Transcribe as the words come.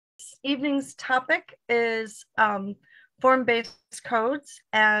evening's topic is form-based codes,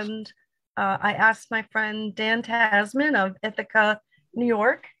 and I asked my friend Dan Tasman of Ithaca, New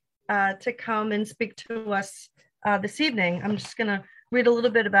York, to come and speak to us this evening. I'm just going to read a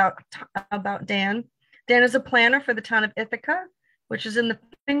little bit about Dan. Dan is a planner for the town of Ithaca, which is in the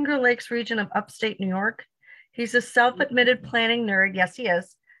Finger Lakes region of upstate New York. He's a self-admitted planning nerd, yes he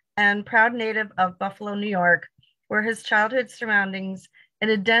is, and proud native of Buffalo, New York, where his childhood surroundings in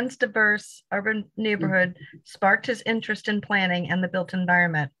a dense, diverse urban neighborhood sparked his interest in planning and the built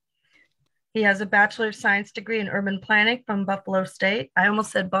environment. He has a Bachelor of Science degree in urban planning from Buffalo State. I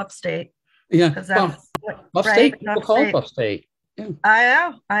almost said Buff State. Yeah, Because that's Buff right. State, people call it Buff State. Yeah. I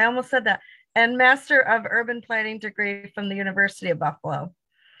know. I almost said that. And Master of Urban Planning degree from the University of Buffalo.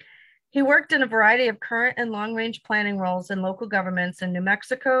 He worked in a variety of current and long-range planning roles in local governments in New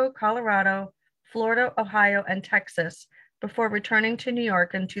Mexico, Colorado, Florida, Ohio, and Texas before returning to New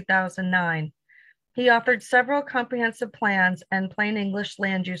York in 2009. He authored several comprehensive plans and plain English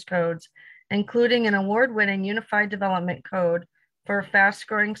land use codes, including an award-winning Unified Development Code for a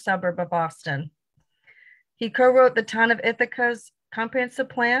fast-growing suburb of Boston. He co-wrote the Town of Ithaca's comprehensive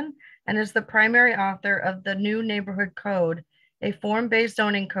plan and is the primary author of the New Neighborhood Code, a form-based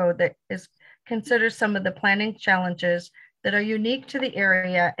zoning code that is considers some of the planning challenges that are unique to the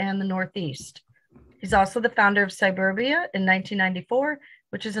area and the Northeast. He's also the founder of Suburbia in 1994,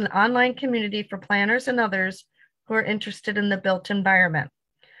 which is an online community for planners and others who are interested in the built environment.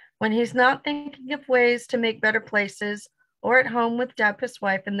 When he's not thinking of ways to make better places or at home with Deb, his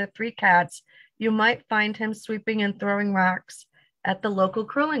wife, and the 3 cats, you might find him sweeping and throwing rocks at the local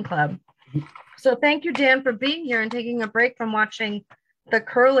curling club. So thank you, Dan, for being here and taking a break from watching the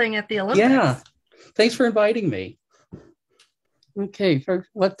curling at the Olympics. Yeah, thanks for inviting me. Okay,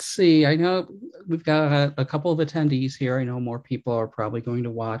 let's see. I know we've got a couple of attendees here. I know more people are probably going to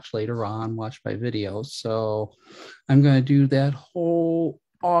watch later on, watch my videos. So I'm going to do that whole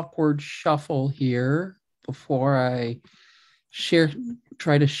awkward shuffle here before I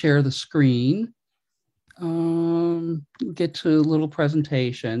try to share the screen. Get to a little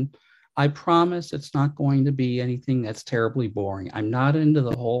presentation. I promise it's not going to be anything that's terribly boring. I'm not into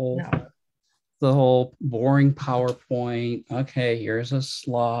the whole boring PowerPoint. Okay, here's a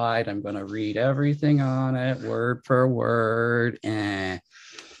slide. I'm going to read everything on it word for word, and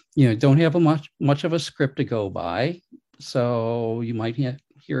don't have much of a script to go by. So you might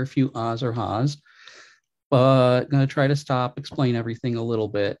hear a few ahs or ha's, but I'm going to try to explain everything a little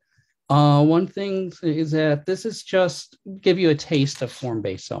bit. One thing is that this is just give you a taste of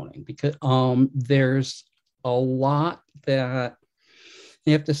form-based zoning, because there's a lot that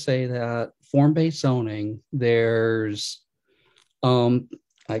you have to say that form-based zoning, there's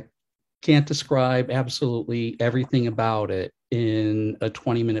I can't describe absolutely everything about it in a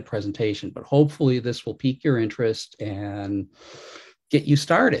 20-minute presentation, but hopefully this will pique your interest and get you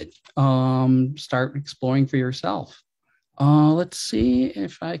started. Start exploring for yourself. Let's see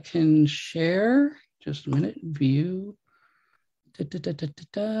if I can share. Just a minute. View.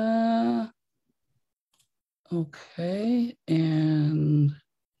 Okay, and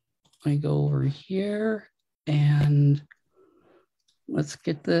I go over here and let's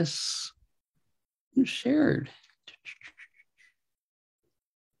get this shared.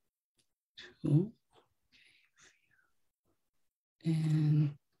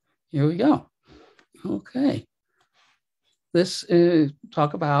 And here we go. Okay. This is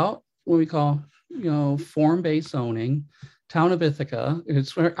talk about what we call, form-based zoning. Town of Ithaca,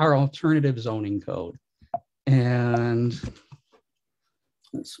 it's our alternative zoning code. And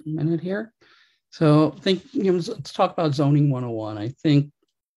let's a minute here. So let's talk about zoning 101. I think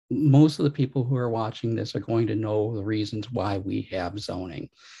most of the people who are watching this are going to know the reasons why we have zoning.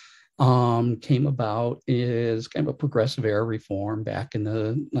 Came about is kind of a progressive era reform back in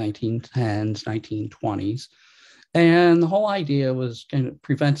the 1910s, 1920s. And the whole idea was kind of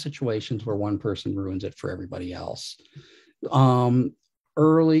prevent situations where one person ruins it for everybody else.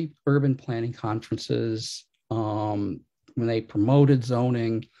 Early urban planning conferences, when they promoted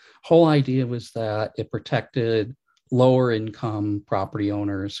zoning, whole idea was that it protected lower income property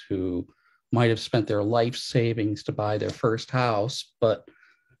owners who might have spent their life savings to buy their first house, but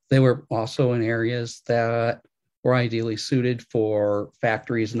they were also in areas that were ideally suited for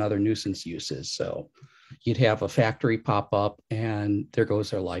factories and other nuisance uses. So you'd have a factory pop up and there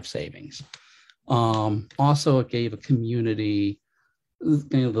goes their life savings. Also, it gave a community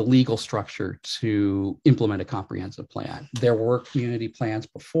the legal structure to implement a comprehensive plan. There were community plans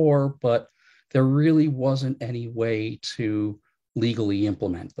before, but there really wasn't any way to legally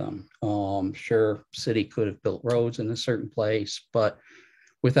implement them. Sure, city could have built roads in a certain place, but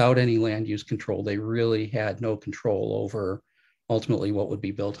without any land use control. They really had no control over ultimately what would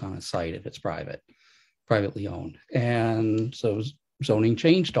be built on a site if it's privately owned. And so zoning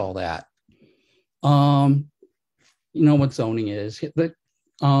changed all that. Um, you know what zoning is.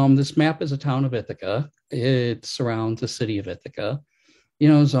 This map is a town of Ithaca. It surrounds the city of Ithaca. You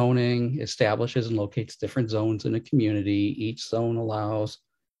know, zoning establishes and locates different zones in a community. Each zone allows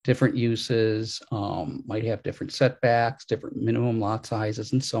different uses, might have different setbacks, different minimum lot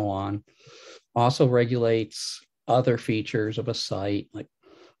sizes, and so on. Also regulates other features of a site like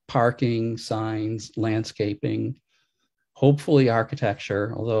parking, signs, landscaping, hopefully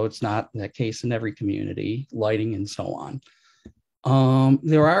architecture, although it's not that case in every community, lighting, and so on.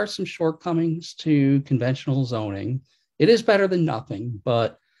 There are some shortcomings to conventional zoning. It is better than nothing,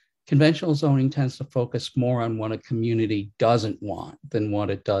 but conventional zoning tends to focus more on what a community doesn't want than what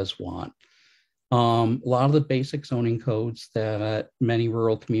it does want. A lot of the basic zoning codes that many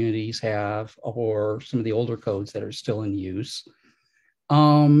rural communities have, or some of the older codes that are still in use,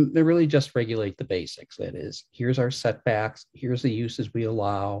 they really just regulate the basics. That is, here's our setbacks, here's the uses we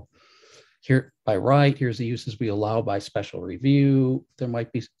allow, here by right, here's the uses we allow by special review. There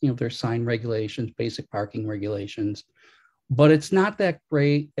might be, there's sign regulations, basic parking regulations, but it's not that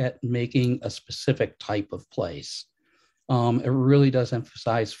great at making a specific type of place. It really does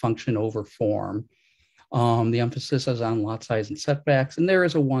emphasize function over form. The emphasis is on lot size and setbacks, and there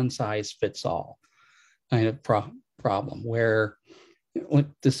is a one size fits all kind of problem where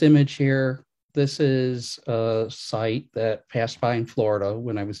this image here, this is a site that passed by in Florida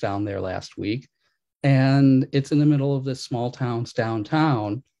when I was down there last week. And it's in the middle of this small town's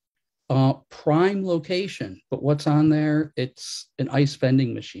downtown, prime location. But what's on there? It's an ice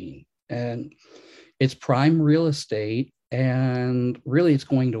vending machine. And it's prime real estate. And really it's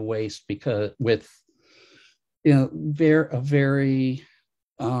going to waste because with, very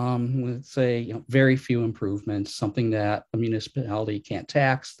let's say, very few improvements, something that a municipality can't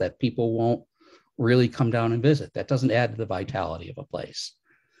tax, that people won't really come down and visit. That doesn't add to the vitality of a place.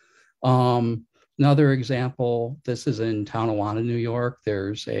 Another example, this is in Tonawanda, New York.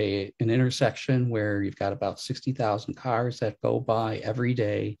 There's an intersection where you've got about 60,000 cars that go by every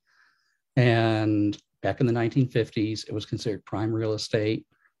day. And back in the 1950s, it was considered prime real estate.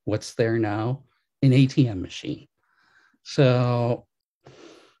 What's there now? An ATM machine. So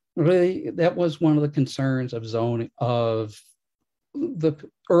really, that was one of the concerns of zoning, of the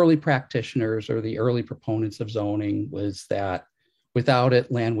early practitioners or the early proponents of zoning, was that without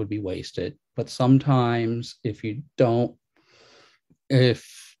it, land would be wasted. But sometimes if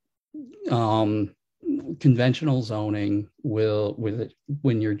conventional zoning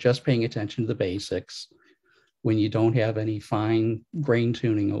when you're just paying attention to the basics, when you don't have any fine grain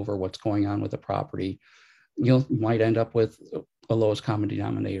tuning over what's going on with the property, you might end up with a lowest common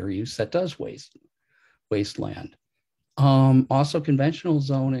denominator use that does waste land. Also, conventional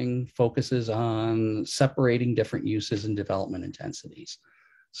zoning focuses on separating different uses and development intensities.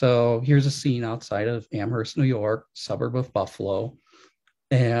 So here's a scene outside of Amherst, New York, suburb of Buffalo.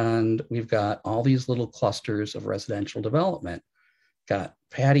 And we've got all these little clusters of residential development. Got a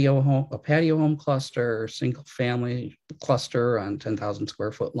patio home cluster, single family cluster on 10,000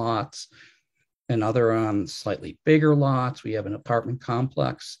 square foot lots, another on slightly bigger lots. We have an apartment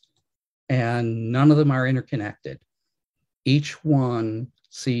complex, and none of them are interconnected. Each one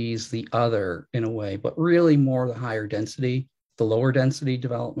sees the other in a way, but really more the higher density, the lower density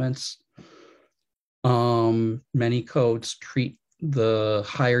developments. Many codes treat the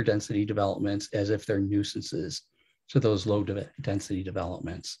higher density developments as if they're nuisances to those low density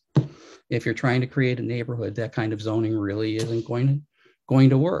developments. If you're trying to create a neighborhood, that kind of zoning really isn't going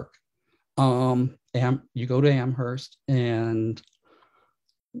to work. You go to Amherst and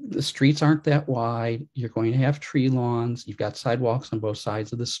the streets aren't that wide. You're going to have tree lawns. You've got sidewalks on both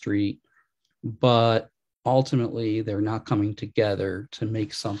sides of the street, but ultimately they're not coming together to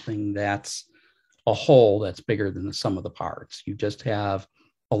make something that's a whole that's bigger than the sum of the parts. You just have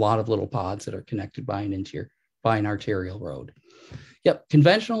a lot of little pods that are connected by an arterial road. Yep,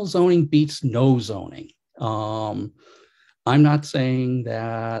 conventional zoning beats no zoning. I'm not saying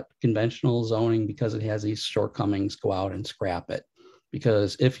that conventional zoning, because it has these shortcomings, go out and scrap it.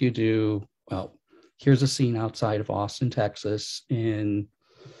 Because if you do, well, here's a scene outside of Austin, Texas, in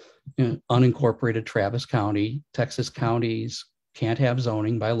unincorporated Travis County. Texas counties can't have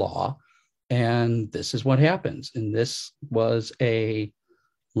zoning by law. And this is what happens. And this was a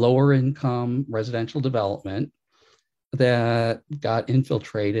lower income residential development that got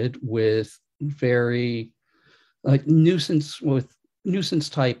infiltrated with very nuisance with nuisance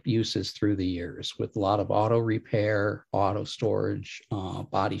type uses through the years with a lot of auto repair, auto storage,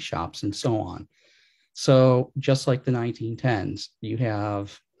 body shops, and so on. So just like the 1910s, you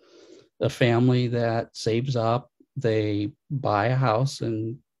have a family that saves up, they buy a house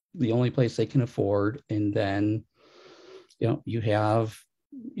and the only place they can afford, and then you have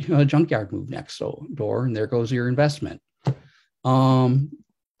a junkyard move next door, and there goes your investment. Um,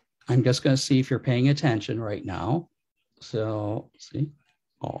 I'm just going to see if you're paying attention right now. So see,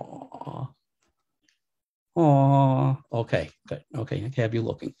 oh, okay, good. Okay, I have you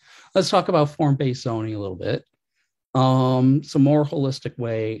looking. Let's talk about form-based zoning a little bit. Some more holistic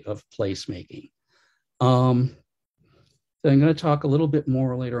way of placemaking. So I'm going to talk a little bit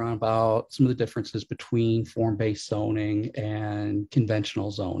more later on about some of the differences between form-based zoning and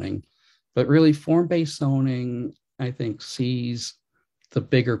conventional zoning. But really, form-based zoning, I think, sees the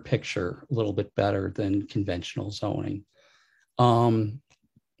bigger picture a little bit better than conventional zoning.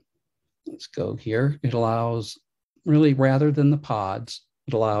 Let's go here. It allows, really, rather than the pods,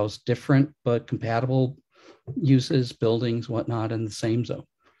 it allows different but compatible uses, buildings, whatnot, in the same zone.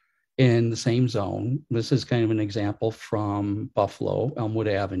 This is kind of an example from Buffalo, Elmwood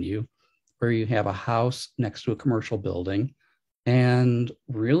Avenue, where you have a house next to a commercial building, and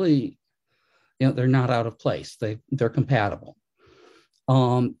really, they're not out of place. They're compatible.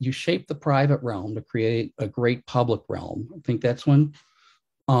 You shape the private realm to create a great public realm. I think that's when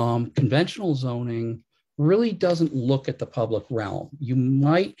conventional zoning really doesn't look at the public realm. You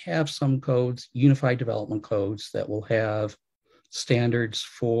might have some codes, unified development codes, that will have standards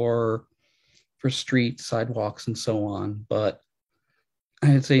for streets, sidewalks, and so on. But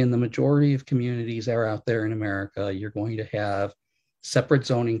I'd say in the majority of communities that are out there in America, you're going to have separate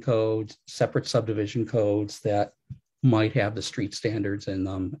zoning codes, separate subdivision codes that might have the street standards in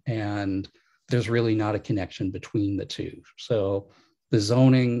them. And there's really not a connection between the two. So the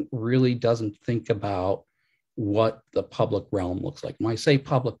zoning really doesn't think about what the public realm looks like. When I say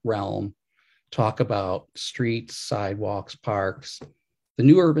public realm, talk about streets, sidewalks, parks. The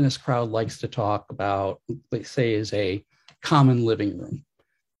new urbanist crowd likes to talk about, they say, is a common living room,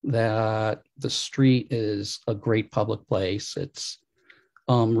 that the street is a great public place. It's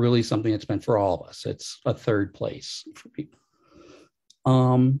really something that's meant for all of us. It's a third place for people.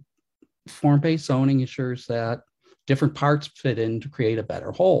 Form-based zoning ensures that different parts fit in to create a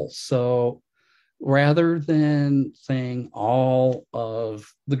better whole. So rather than saying all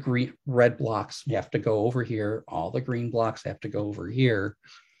of the red blocks have to go over here, all the green blocks have to go over here,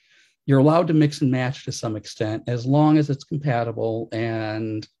 you're allowed to mix and match to some extent, as long as it's compatible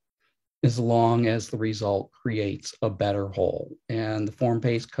and as long as the result creates a better whole. And the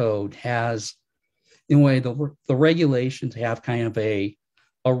form-based code has, in a way, the regulations have kind of a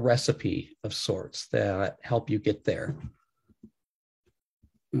recipe of sorts that help you get there.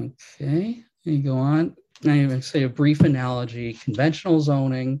 Okay, you go on. I'm going to say a brief analogy. Conventional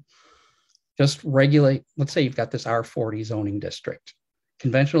zoning just regulate, let's say you've got this R40 zoning district.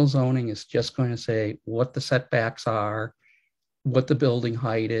 Conventional zoning is just going to say what the setbacks are, what the building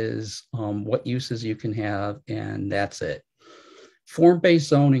height is, what uses you can have, and that's it. Form-based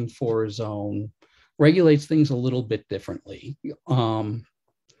zoning for a zone regulates things a little bit differently.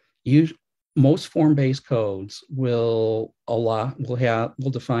 Most form-based codes will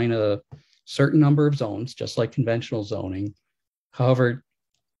define a certain number of zones, just like conventional zoning. However,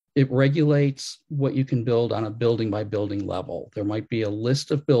 it regulates what you can build on a building by building level. There might be a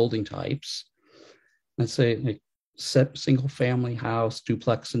list of building types. Let's say like single family house,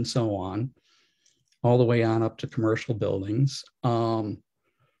 duplex, and so on, all the way on up to commercial buildings.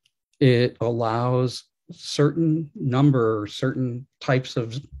 It allows certain types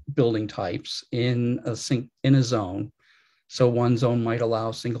of building types in a zone. So one zone might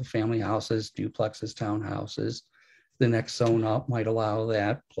allow single family houses, duplexes, townhouses. The next zone up might allow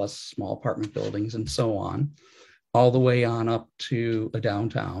that, plus small apartment buildings and so on, all the way on up to a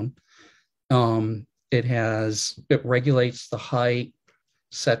downtown. It regulates the height,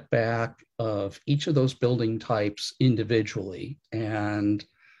 setback of each of those building types individually, and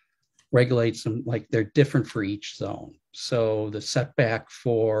regulates them like they're different for each zone. So the setback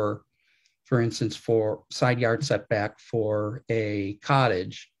for instance, for side yard setback for a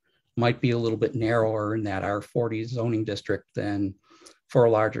cottage might be a little bit narrower in that R40 zoning district than for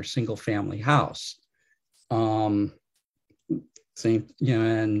a larger single family house. And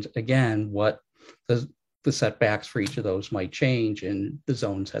again, what the setbacks for each of those might change in the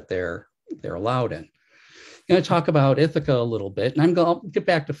zones that they're allowed in. I'm going to talk about Ithaca a little bit, and I'll get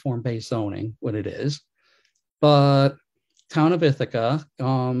back to form-based zoning, what it is. But Town of Ithaca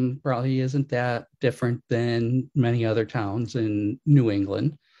probably isn't that different than many other towns in New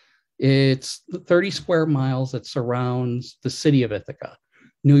England. It's 30 square miles that surrounds the city of Ithaca.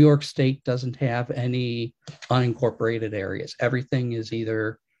 New York State doesn't have any unincorporated areas. Everything is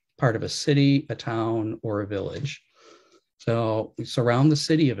either part of a city, a town, or a village. So we surround the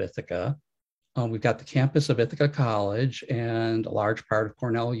city of Ithaca. We've got the campus of Ithaca College and a large part of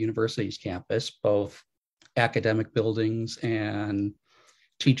Cornell University's campus, both academic buildings and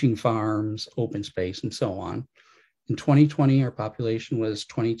teaching farms, open space, and so on. In 2020, our population was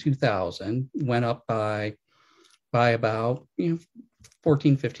 22,000, went up by about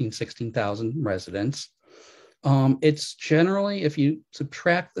 14, 15, 16,000 residents. It's generally, if you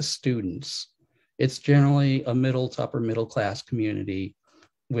subtract the students, it's generally a middle to upper middle class community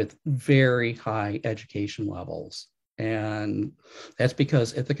with very high education levels. And that's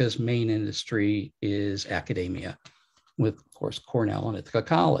because Ithaca's main industry is academia, with, of course, Cornell and Ithaca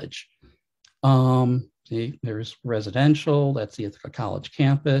College. See, there's residential, that's the Ithaca College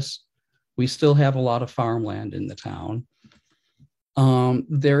campus. We still have a lot of farmland in the town.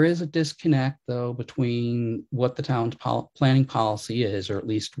 There is a disconnect, though, between what the town's planning policy is, or at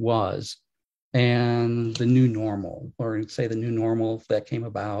least was, and the new normal, or say the new normal that came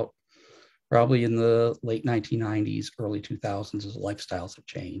about probably in the late 1990s, early 2000s as lifestyles have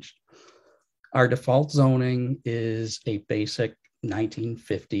changed. Our default zoning is a basic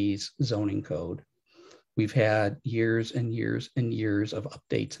 1950s zoning code. We've had years and years and years of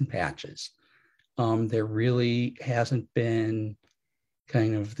updates and patches. There really hasn't been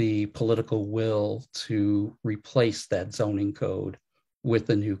kind of the political will to replace that zoning code with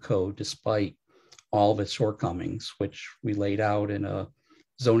the new code, despite all of its shortcomings, which we laid out in a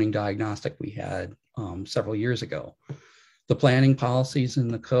zoning diagnostic we had several years ago. The planning policies in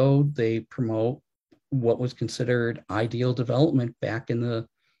the code, they promote what was considered ideal development back in the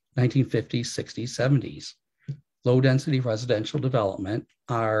 1950s, 60s, 70s. Low density residential development.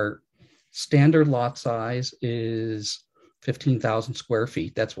 Our standard lot size is 15,000 square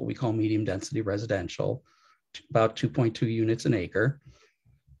feet. That's what we call medium density residential, about 2.2 units an acre.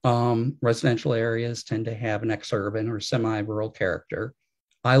 Residential areas tend to have an exurban or semi-rural character.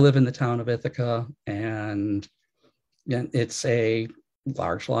 I live in the town of Ithaca, and it's a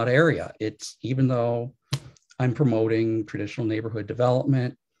large lot area. It's, even though I'm promoting traditional neighborhood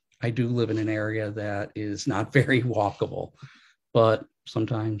development, I do live in an area that is not very walkable, but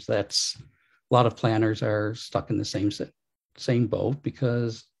sometimes that's, a lot of planners are stuck in the same boat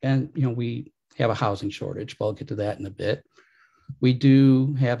because, and we have a housing shortage, but I'll get to that in a bit. We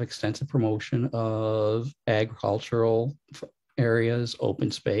do have extensive promotion of agricultural areas, open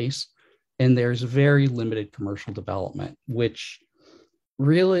space, and there's very limited commercial development, which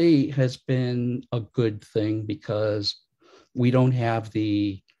really has been a good thing because we don't have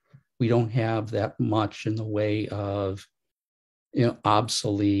that much in the way of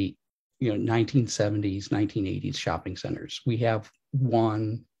obsolete 1970s, 1980s shopping centers. We have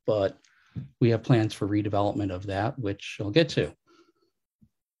one, but we have plans for redevelopment of that, which I'll get to.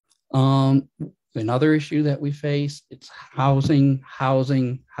 Another issue that we face, it's housing.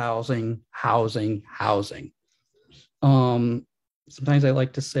 Sometimes I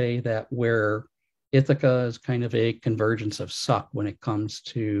like to say that where Ithaca is kind of a convergence of suck when it comes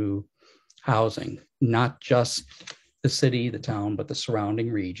to housing, not just the city, the town, but the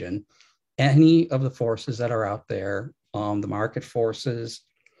surrounding region. Any of the forces that are out there, the market forces,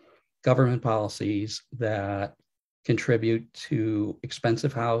 government policies that contribute to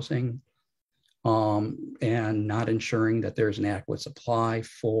expensive housing, and not ensuring that there's an adequate supply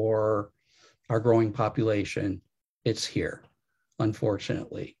for our growing population, it's here,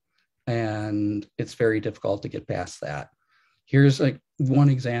 unfortunately. And it's very difficult to get past that. Here's like one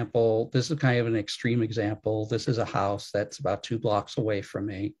example. This is kind of an extreme example. This is a house that's about 2 blocks away from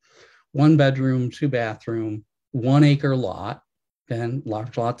me. 1 bedroom, 2 bathroom, 1 acre lot, and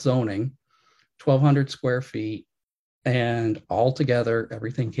large lot zoning, 1,200 square feet. And altogether,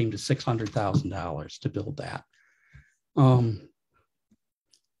 everything came to $600,000 to build that.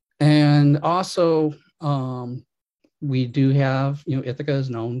 And also, we do have, Ithaca is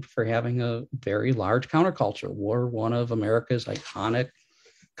known for having a very large counterculture. We're one of America's iconic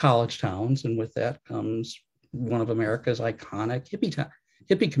college towns, and with that comes one of America's iconic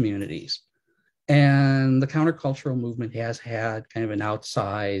hippie communities. And the countercultural movement has had kind of an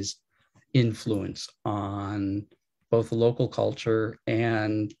outsized influence on both the local culture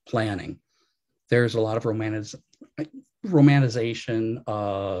and planning. There's a lot of romanization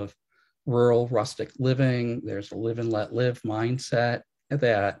of rural rustic living. There's a live and let live mindset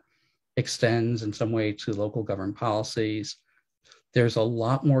that extends in some way to local government policies. There's a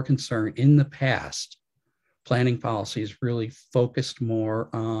lot more concern in the past. Planning policies really focused more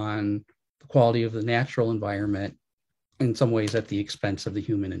on the quality of the natural environment, in some ways at the expense of the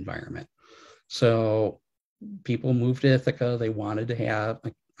human environment. So people moved to Ithaca. They wanted to have,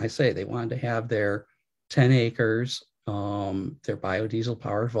 like I say, they wanted to have their 10 acres, their biodiesel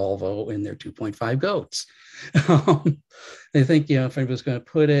powered Volvo, and their 2.5 goats. I think, if I was going to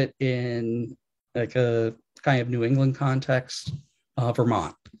put it in like a kind of New England context,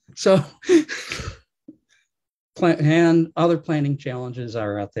 Vermont. So, and other planning challenges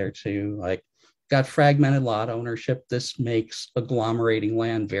are out there too, like got fragmented lot ownership. This makes agglomerating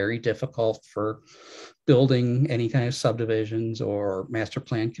land very difficult for building any kind of subdivisions or master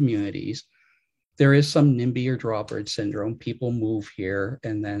plan communities. There is some NIMBY or drawbridge syndrome. People move here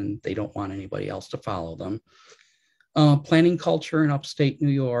and then they don't want anybody else to follow them. Planning culture in upstate New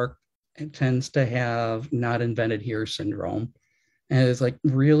York, it tends to have not invented here syndrome. And it's like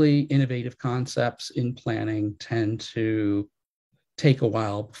really innovative concepts in planning tend to take a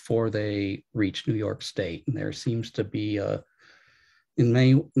while before they reach New York State. And there seems to be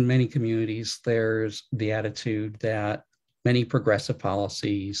in many communities, there's the attitude that many progressive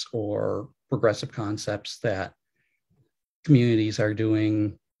policies or progressive concepts that communities are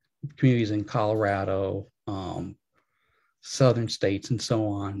doing, communities in Colorado, southern states, and so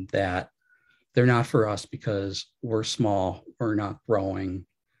on, that they're not for us because we're small, we're not growing,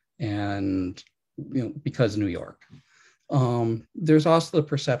 and because New York. There's also the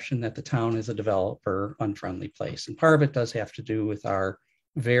perception that the town is a developer unfriendly place. And part of it does have to do with our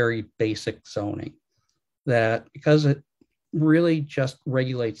very basic zoning, that because it really just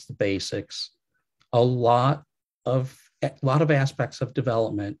regulates the basics, a lot of aspects of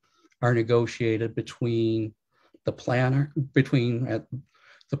development are negotiated between the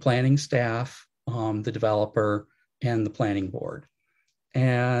planning staff, the developer, and the planning board.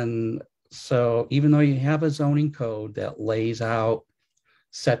 And so even though you have a zoning code that lays out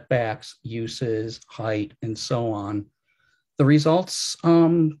setbacks, uses, height, and so on, the results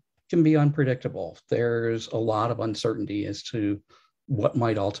can be unpredictable. There's a lot of uncertainty as to what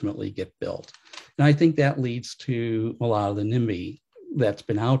might ultimately get built. And I think that leads to a lot of the NIMBY that's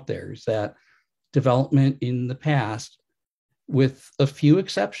been out there, is that development in the past, with a few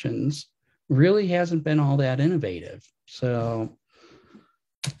exceptions, really hasn't been all that innovative. So,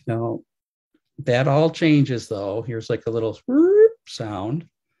 that all changes though. Here's like a little sound.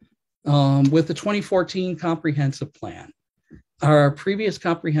 With the 2014 comprehensive plan. Our previous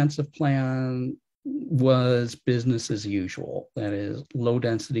comprehensive plan was business as usual. That is low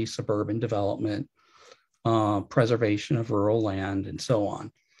density suburban development, preservation of rural land, and so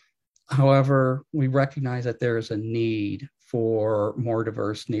on. However, we recognize that there is a need for more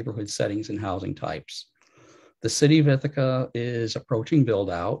diverse neighborhood settings and housing types. The city of Ithaca is approaching build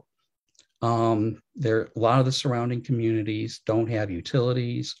out. A lot of the surrounding communities don't have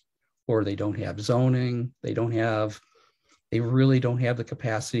utilities, or they don't have zoning. They really don't have the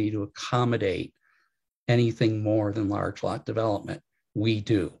capacity to accommodate anything more than large lot development. We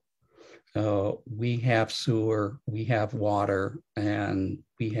do. We have sewer, we have water, and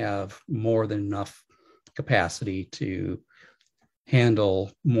we have more than enough capacity to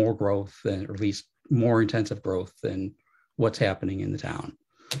handle more growth, or at least more intensive growth than what's happening in the town.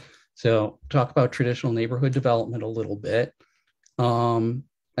 So talk about traditional neighborhood development a little bit.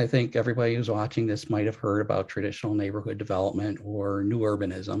 I think everybody who's watching this might have heard about traditional neighborhood development or new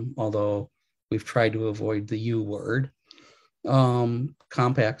urbanism, although we've tried to avoid the U word.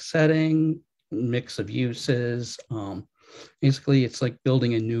 Compact setting, mix of uses. Basically, it's like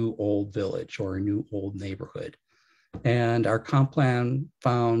building a new old village or a new old neighborhood. And our comp plan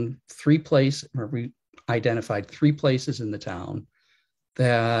we identified 3 places in the town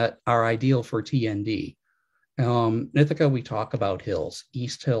that are ideal for TND. In Ithaca, we talk about hills: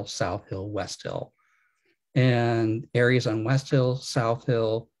 East Hill, South Hill, West Hill. And areas on West Hill, South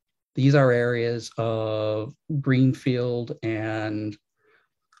Hill, these are areas of greenfield and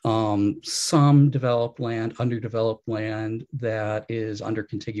some developed land, underdeveloped land that is under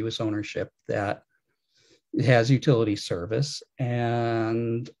contiguous ownership, that has utility service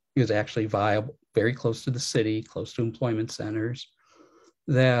and is actually viable, very close to the city, close to employment centers,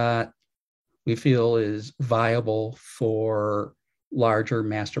 that we feel is viable for larger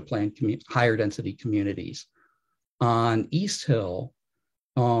master plan, higher density communities. On East Hill,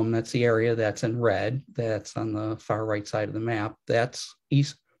 that's the area that's in red, that's on the far right side of the map. That's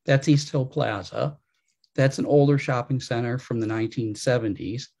East Hill Plaza. That's an older shopping center from the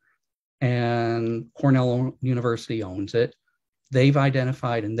 1970s, and Cornell University owns it. they've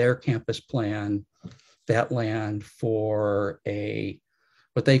identified in their campus plan that land for a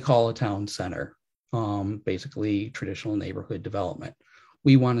what they call a town center, basically traditional neighborhood development.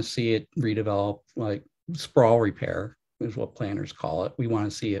 We want to see it redeveloped, like sprawl repair is what planners call it. We want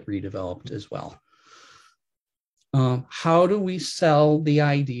to see it redeveloped as well. How do we sell the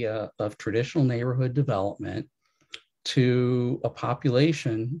idea of traditional neighborhood development to a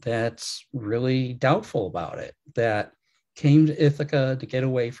population that's really doubtful about it, that came to Ithaca to get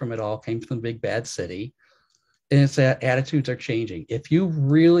away from it all, came from the big bad city? And it's that attitudes are changing. If you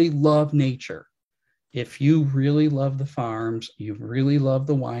really love nature, if you really love the farms, you really love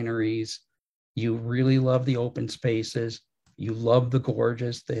the wineries, you really love the open spaces, you love the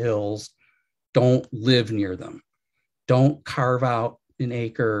gorges, the hills, don't live near them. Don't carve out an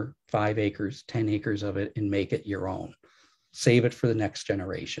acre, 5 acres, 10 acres of it and make it your own. Save it for the next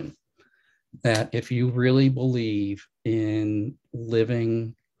generation. That if you really believe in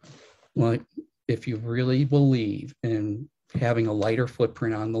living, like if you really believe in having a lighter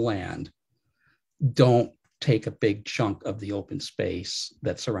footprint on the land, don't take a big chunk of the open space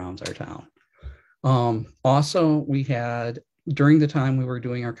that surrounds our town. Also, we had, during the time we were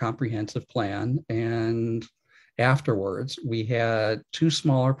doing our comprehensive plan and afterwards, we had 2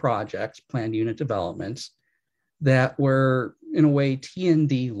 smaller projects, planned unit developments, that were in a way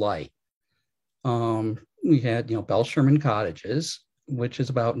T&D light. We had, Bell Sherman Cottages, which is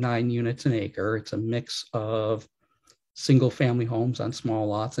about 9 units an acre. It's a mix of single family homes on small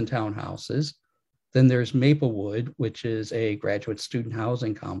lots and townhouses. Then there's Maplewood, which is a graduate student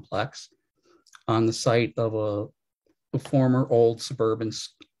housing complex on the site of a former old suburban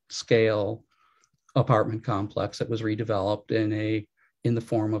scale apartment complex that was redeveloped in the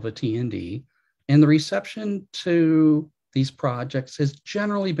form of a T&D. And the reception to these projects has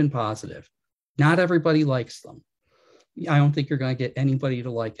generally been positive. Not everybody likes them. I don't think you're going to get anybody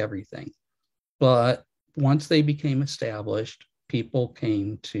to like everything. But once they became established, people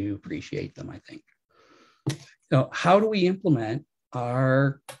came to appreciate them, I think. So how do we implement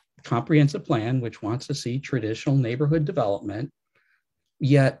our comprehensive plan, which wants to see traditional neighborhood development,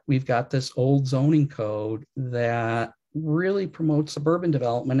 yet we've got this old zoning code that really promotes suburban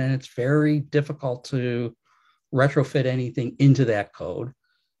development, and it's very difficult to retrofit anything into that code?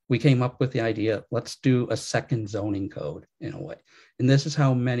 We came up with the idea, let's do a second zoning code in a way. And this is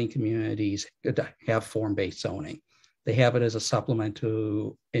how many communities have form-based zoning. They have it as a supplement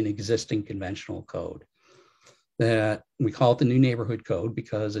to an existing conventional code. That we call it the new neighborhood code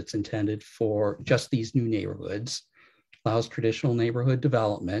because it's intended for just these new neighborhoods, allows traditional neighborhood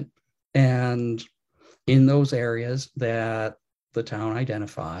development. And in those areas that the town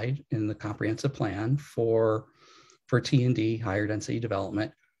identified in the comprehensive plan for T&D, higher density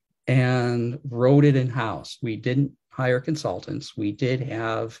development, and wrote it in-house. We didn't hire consultants. We did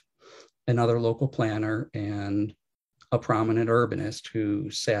have another local planner and a prominent urbanist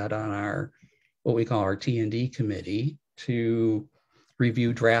who sat on our, what we call our T&D committee, to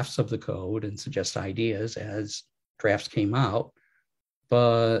review drafts of the code and suggest ideas as drafts came out.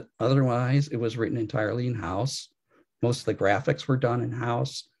 But otherwise, it was written entirely in-house. Most of the graphics were done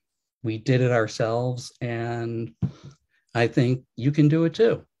in-house. We did it ourselves, and I think you can do it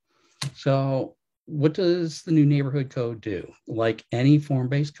too. So what does the new neighborhood code do? Like any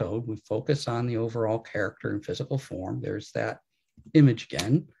form-based code, we focus on the overall character and physical form. There's that image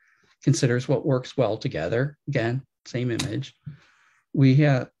again. Considers what works well together. Again, same image. We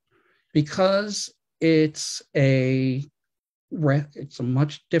have, because it's a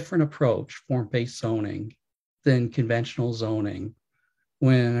much different approach, form-based zoning, than conventional zoning.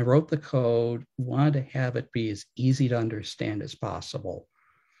 When I wrote the code, I wanted to have it be as easy to understand as possible,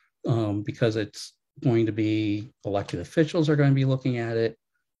 because it's going to be elected officials are going to be looking at it,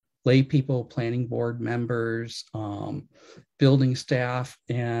 lay people, planning board members, building staff,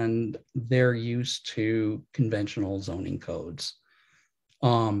 and they're used to conventional zoning codes.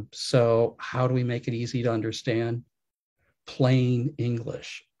 So how do we make it easy to understand? Plain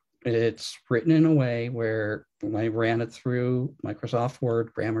English. It's written in a way where when I ran it through Microsoft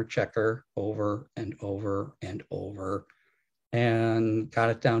Word grammar checker over and over and over, and got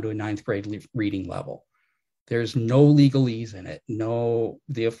it down to a 9th grade reading level. There's no legalese in it. No,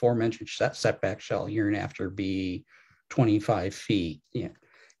 the aforementioned setback shall hereinafter be 25 feet. Yeah.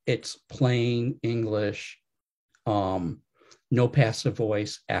 It's plain English, no passive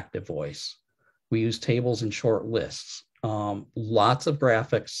voice, active voice. We use tables and short lists, lots of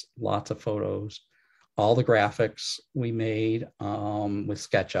graphics, lots of photos. All the graphics we made with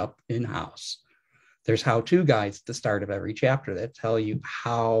SketchUp in-house. There's how-to guides at the start of every chapter that tell you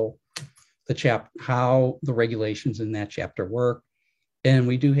how how the regulations in that chapter work. And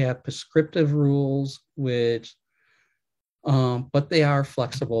we do have prescriptive rules, which but they are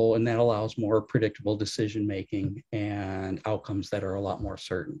flexible, and that allows more predictable decision making and outcomes that are a lot more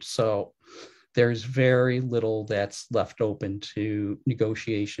certain. So there's very little that's left open to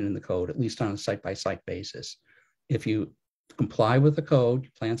negotiation in the code, at least on a site by site basis. If you comply with the code,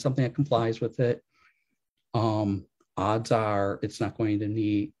 you plan something that complies with it, odds are it's not going to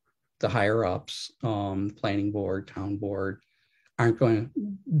need the higher ups, planning board, town board,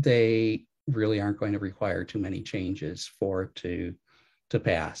 they really aren't going to require too many changes for it to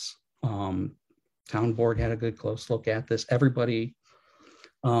pass. Town board had a good close look at this. Everybody,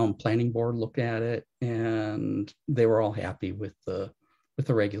 planning board looked at it, and they were all happy with the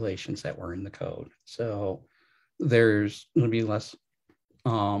regulations that were in the code. So there's going to be less,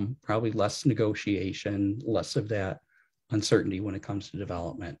 probably less negotiation, less of that uncertainty when it comes to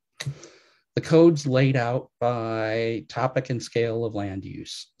development. The code's laid out by topic and scale of land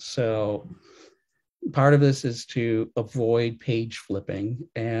use. So part of this is to avoid page flipping.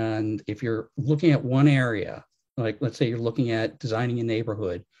 And if you're looking at one area, like let's say you're looking at designing a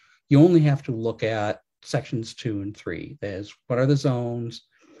neighborhood, you only have to look at sections 2 and 3. There's what are the zones,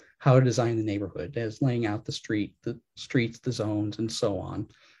 how to design the neighborhood, there's laying out the streets, the zones, and so on.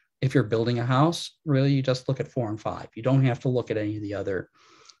 If you're building a house, really you just look at 4 and 5. You don't have to look at any of the other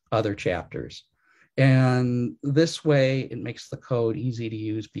chapters. And this way it makes the code easy to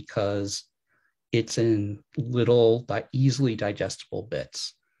use because it's in little, easily digestible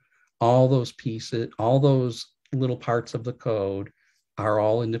bits. All those pieces, all those little parts of the code are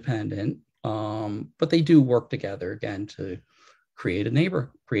all independent, but they do work together again to create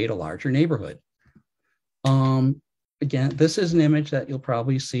a larger neighborhood. Again, this is an image that you'll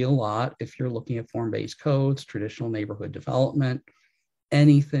probably see a lot if you're looking at form-based codes, traditional neighborhood development,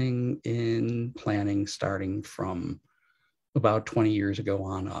 anything in planning starting from about 20 years ago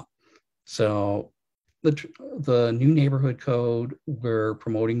on up. So the new neighborhood code, we're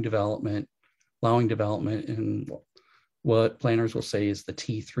promoting development, allowing development in what planners will say is the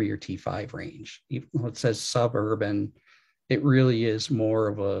T3 or T5 range. Even though it says suburban, it really is more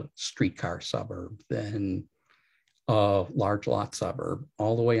of a streetcar suburb than a large lot suburb,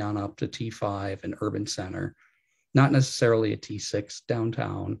 all the way on up to T5 and urban center, not necessarily a T6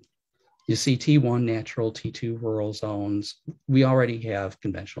 downtown. You see T1 natural, T2 rural zones. We already have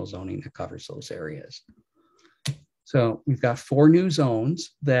conventional zoning that covers those areas. So we've got 4 new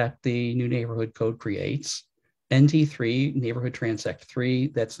zones that the new neighborhood code creates. NT3, neighborhood transect 3,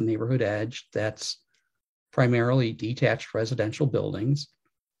 that's the neighborhood edge. That's primarily detached residential buildings.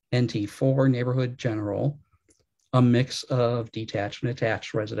 NT4, neighborhood general, a mix of detached and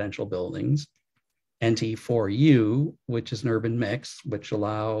attached residential buildings. NT4U, which is an urban mix, which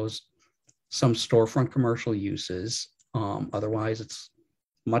allows some storefront commercial uses. Otherwise, it's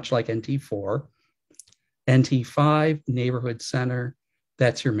much like NT4. NT5, neighborhood center,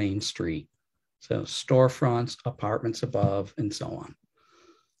 that's your main street. So storefronts, apartments above, and so on.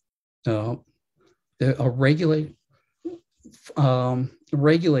 So a regulating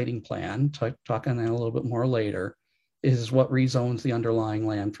plan, talk on that a little bit more later, is what rezones the underlying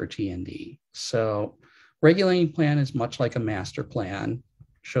land for T&D. So regulating plan is much like a master plan,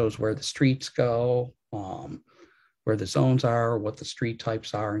 shows where the streets go, where the zones are, what the street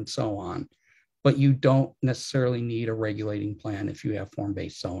types are, and so on. But you don't necessarily need a regulating plan if you have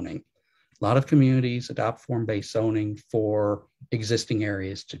form-based zoning. A lot of communities adopt form-based zoning for existing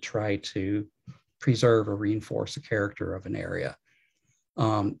areas to try to preserve or reinforce the character of an area.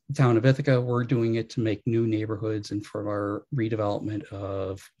 Town of Ithaca, we're doing it to make new neighborhoods and for our redevelopment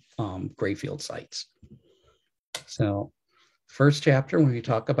of grayfield sites. So first chapter, when we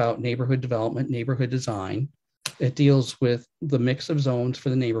talk about neighborhood development, neighborhood design, it deals with the mix of zones for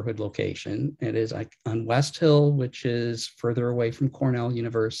the neighborhood location. It is on West Hill, which is further away from Cornell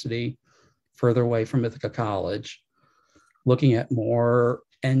University, further away from Ithaca College, looking at more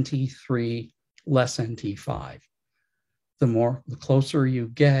NT3, less NT5. The closer you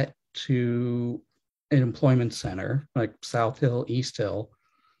get to an employment center, like South Hill, East Hill,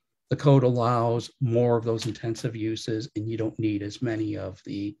 the code allows more of those intensive uses, and you don't need as many of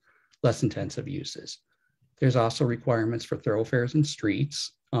the less intensive uses. There's also requirements for thoroughfares and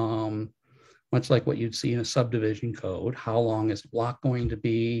streets, much like what you'd see in a subdivision code. How long is the block going to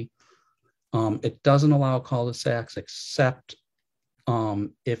be? It doesn't allow cul-de-sacs except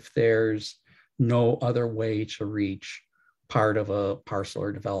if there's no other way to reach part of a parcel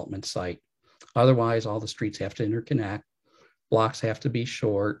or development site. Otherwise, all the streets have to interconnect. Blocks have to be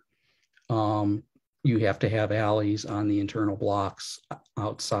short. you have to have alleys on the internal blocks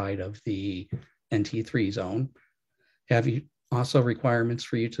outside of the NT3 zone. Have you also requirements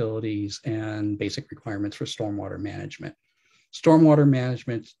for utilities and basic requirements for stormwater management. Stormwater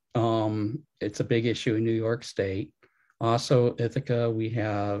management, it's a big issue in New York State. Also, Ithaca, we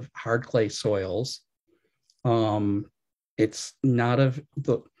have hard clay soils. It's not of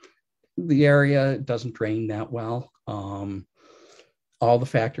the area doesn't drain that well. All the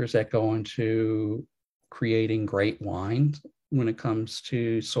factors that go into creating great wines when it comes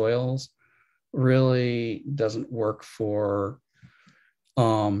to soils really doesn't work for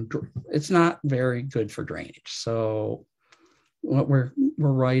it's not very good for drainage. So what we're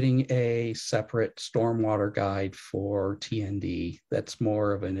writing a separate stormwater guide for TND that's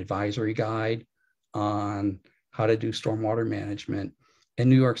more of an advisory guide on how to do stormwater management. In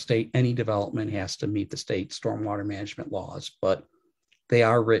New York State, any development has to meet the state stormwater management laws, but they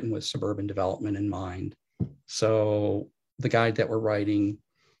are written with suburban development in mind. So the guide that we're writing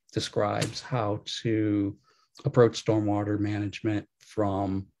describes how to approach stormwater management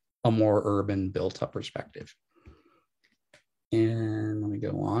from a more urban built up perspective. And let me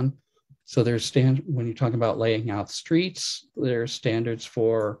go on. So there's when you're talking about laying out streets, there's standards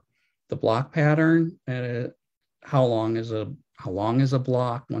for the block pattern. How long is a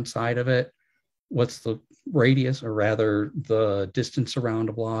block, one side of it? What's the radius, or rather the distance around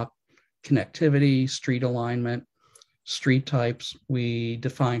a block? Connectivity, street alignment, street types. We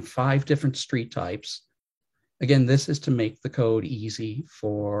define 5 different street types. Again, this is to make the code easy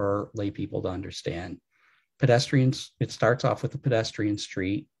for lay people to understand. Pedestrians, it starts off with a pedestrian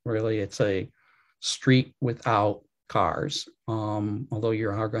street. Really, it's a street without cars, although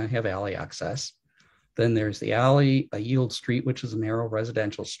you are going to have alley access. Then there's the alley, a yield street, which is a narrow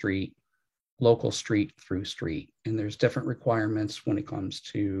residential street, local street through street. And there's different requirements when it comes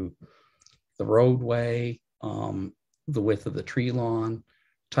to the roadway, the width of the tree lawn,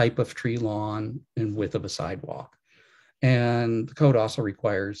 type of tree lawn, and width of a sidewalk. And the code also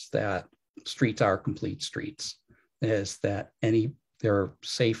requires that streets are complete streets, is that they're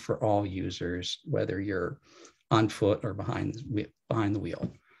safe for all users, whether you're on foot or behind the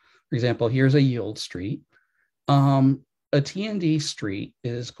wheel. For example, here's a yield street. A TND street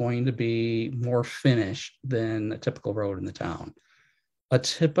is going to be more finished than a typical road in the town. A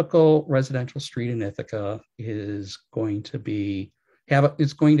typical residential street in Ithaca is going to have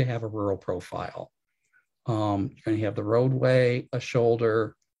a rural profile. You're going to have the roadway, a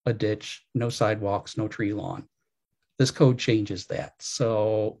shoulder, a ditch, no sidewalks, no tree lawn. This code changes that.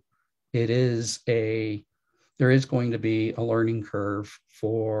 So there is going to be a learning curve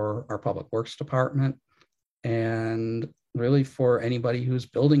for our public works department and really for anybody who's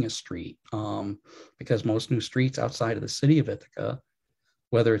building a street, because most new streets outside of the city of Ithaca,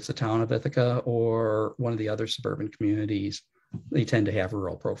 whether it's the town of Ithaca or one of the other suburban communities, they tend to have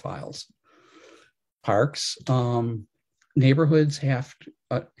rural profiles. Parks, neighborhoods have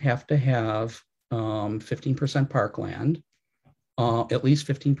to have 15% parkland, at least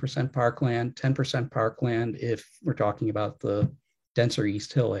 15% parkland, 10% parkland if we're talking about the denser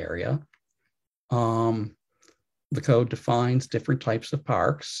East Hill area. The code defines different types of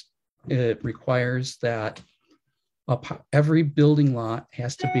parks. It requires that every building lot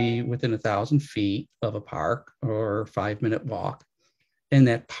has to be within 1,000 feet of a park or 5-minute walk, and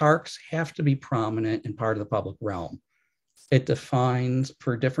that parks have to be prominent and part of the public realm. It defines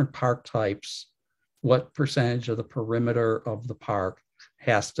for different park types what percentage of the perimeter of the park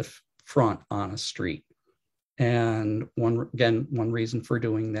has to front on a street. And one reason for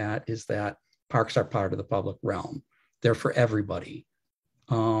doing that is that parks are part of the public realm. They're for everybody.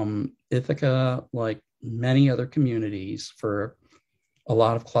 Ithaca, like many other communities, for a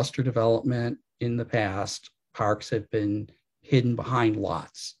lot of cluster development in the past, parks have been hidden behind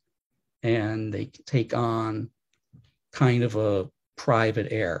lots, and they take on kind of a private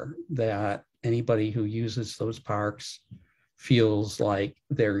air that anybody who uses those parks feels like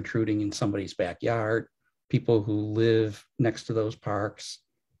they're intruding in somebody's backyard. People who live next to those parks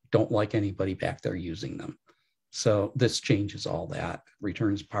don't like anybody back there using them. So this changes all that,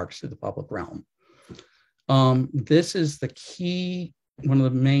 returns parks to the public realm. This is the key, one of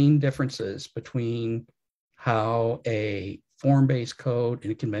the main differences between how a form-based code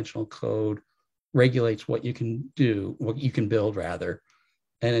and a conventional code regulates what you can do, what you can build rather,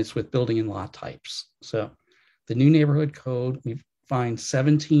 and it's with building and lot types. So the new neighborhood code, we find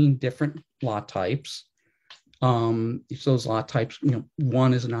 17 different lot types. Each of those lot types,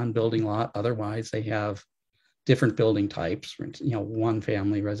 one is a non-building lot, otherwise they have different building types, one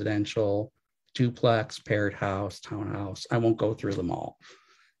family residential, duplex, paired house, townhouse. I won't go through them all.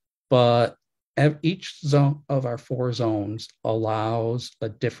 But Each zone of our 4 zones allows a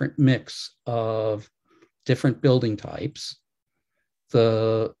different mix of different building types.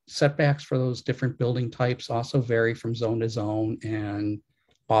 The setbacks for those different building types also vary from zone to zone and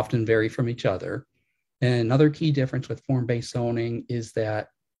often vary from each other. And another key difference with form-based zoning is that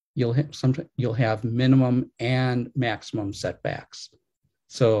you'll have minimum and maximum setbacks.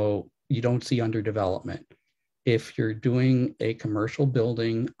 So you don't see underdevelopment. If you're doing a commercial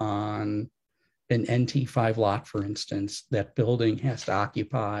building on an NT5 lot, for instance, that building has to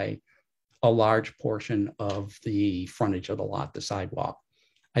occupy a large portion of the frontage of the lot, the sidewalk.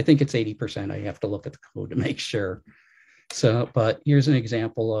 I think it's 80%. I have to look at the code to make sure. So, but here's an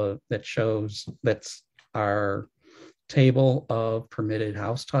example of that shows that's our table of permitted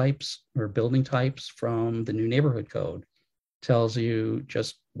house types or building types from the new neighborhood code. Tells you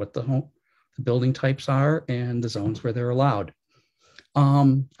just what the building types are and the zones where they're allowed.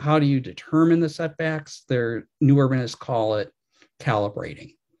 How do you determine the setbacks? Their new urbanists call it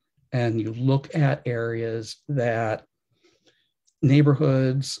calibrating. And you look at areas that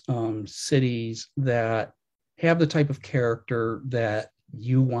neighborhoods, cities that have the type of character that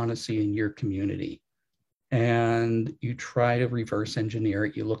you want to see in your community. And you try to reverse engineer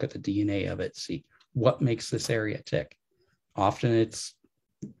it. You look at the DNA of it, see what makes this area tick. Often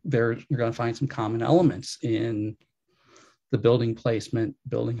you're going to find some common elements in the building placement,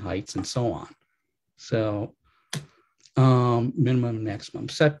 building heights, and so on. So minimum and maximum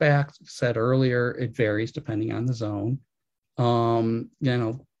setbacks, said earlier, it varies depending on the zone.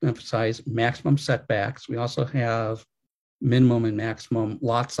 Emphasize maximum setbacks. We also have minimum and maximum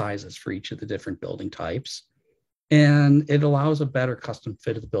lot sizes for each of the different building types. And it allows a better custom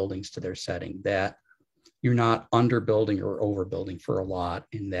fit of the buildings to their setting, that you're not underbuilding or overbuilding for a lot,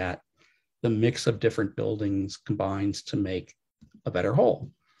 in that the mix of different buildings combines to make a better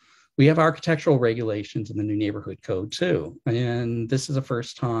whole. We have architectural regulations in the new neighborhood code too. And this is the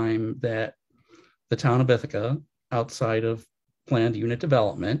first time that the town of Ithaca, outside of planned unit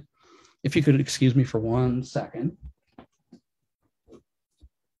development, if you could excuse me for 1 second.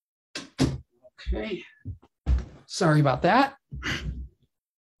 Okay. Sorry about that.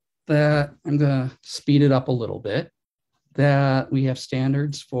 That I'm going to speed it up a little bit. That we have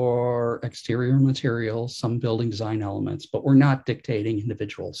standards for exterior materials, some building design elements, but we're not dictating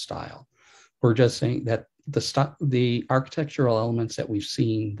individual style. We're just saying that the architectural elements that we've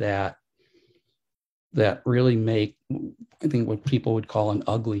seen that really make, I think, what people would call an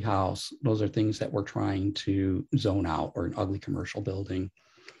ugly house, those are things that we're trying to zone out, or an ugly commercial building,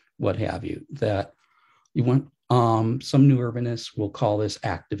 what have you. That you want, some new urbanists will call this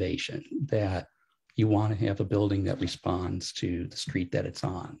activation, that you want to have a building that responds to the street that it's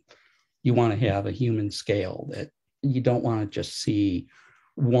on. You want to have a human scale, that you don't want to just see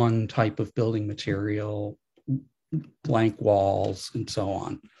one type of building material, blank walls, and so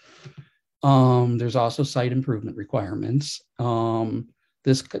on. There's also site improvement requirements.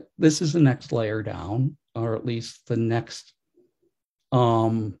 This is the next layer down, or at least the next,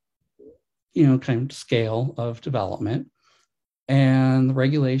 kind of scale of development. And the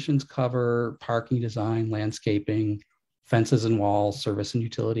regulations cover parking design, landscaping, fences and walls, service and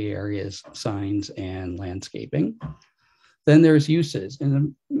utility areas, signs, and landscaping. Then there's uses.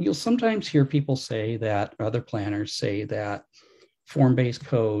 And you'll sometimes hear people say that, or other planners say that form-based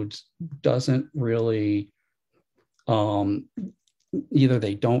codes doesn't really, either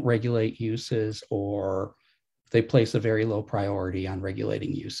they don't regulate uses, or they place a very low priority on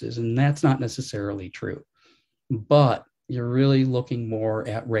regulating uses. And that's not necessarily true. But you're really looking more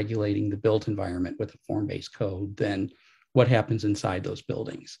at regulating the built environment with a form-based code than what happens inside those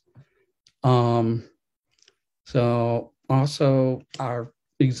buildings. So also our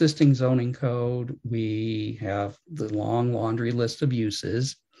existing zoning code, we have the long laundry list of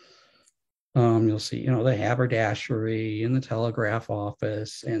uses. You'll see, the haberdashery and the telegraph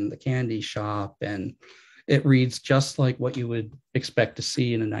office and the candy shop, and it reads just like what you would expect to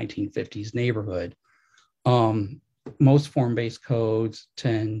see in a 1950s neighborhood. Most form-based codes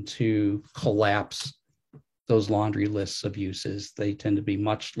tend to collapse those laundry lists of uses. They tend to be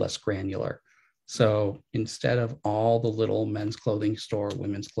much less granular. So instead of all the little men's clothing store,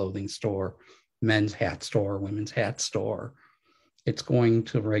 women's clothing store, men's hat store, women's hat store, it's going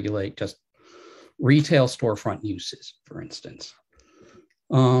to regulate just retail storefront uses, for instance.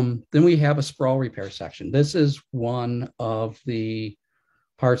 Then we have a sprawl repair section. This is one of the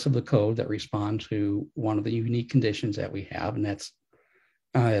parts of the code that respond to one of the unique conditions that we have, and that's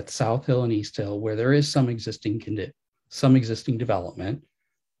at South Hill and East Hill, where there is some existing development.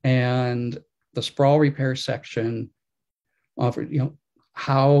 And the sprawl repair section offered,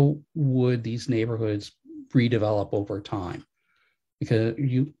 how would these neighborhoods redevelop over time? Because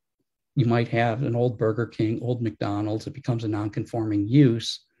you might have an old Burger King, old McDonald's, it becomes a non-conforming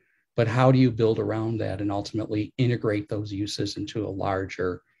use, but how do you build around that and ultimately integrate those uses into a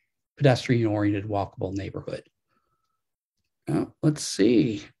larger pedestrian-oriented walkable neighborhood? Let's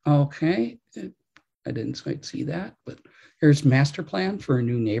see. Okay, I didn't quite see that, but here's master plan for a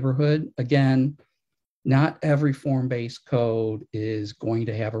new neighborhood. Again, not every form-based code is going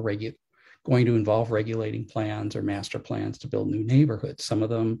to have going to involve regulating plans or master plans to build new neighborhoods. Some of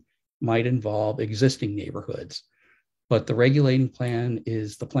them might involve existing neighborhoods, but the regulating plan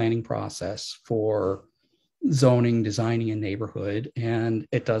is the planning process for zoning, designing a neighborhood, and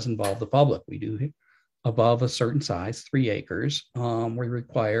it does involve the public. We do above a certain size, 3 acres, we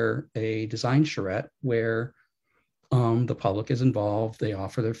require a design charrette where the public is involved, they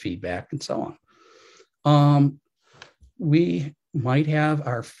offer their feedback and so on. We might have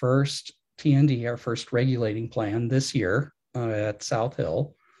our first TND, our first regulating plan this year at South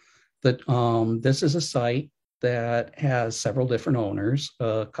Hill. This is a site that has several different owners,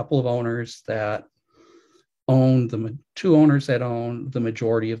 a couple of owners that own the 2 owners that own the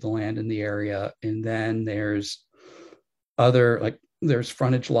majority of the land in the area. And then there's there's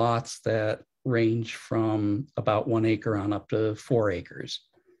frontage lots that range from about 1 acre on up to 4 acres.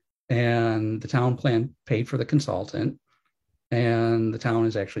 And the town plan paid for the consultant, and the town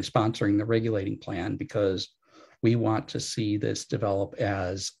is actually sponsoring the regulating plan because we want to see this develop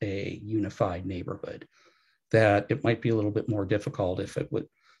as a unified neighborhood. That it might be a little bit more difficult if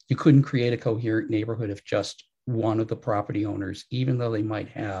you couldn't create a coherent neighborhood if just one of the property owners, even though they might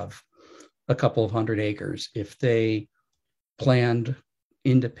have a couple of 100 acres, if they planned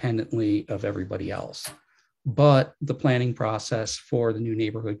independently of everybody else. But the planning process for the new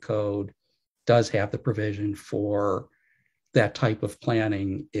neighborhood code does have the provision for that type of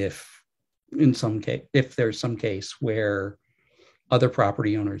planning if there's some case where other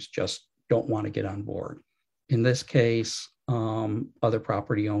property owners just don't want to get on board. In this case, other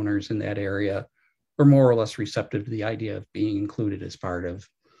property owners in that area are more or less receptive to the idea of being included as part of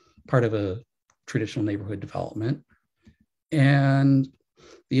a traditional neighborhood development. And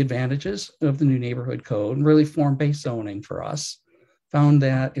the advantages of the new neighborhood code, and really form-based zoning for us, found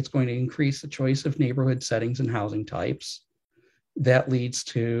that it's going to increase the choice of neighborhood settings and housing types. That leads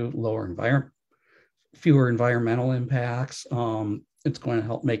to fewer environmental impacts. It's going to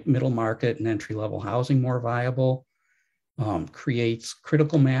help make middle market and entry-level housing more viable, creates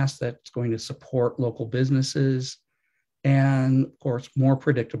critical mass that's going to support local businesses, and of course, more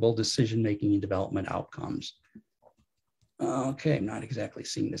predictable decision-making and development outcomes. Okay, I'm not exactly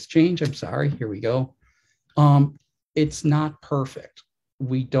seeing this change. I'm sorry, here we go. It's not perfect.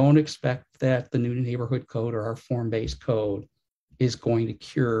 We don't expect that the new neighborhood code or our form-based code is going to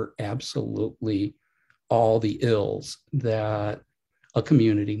cure absolutely all the ills that a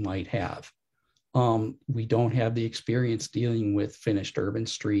community might have. We don't have the experience dealing with finished urban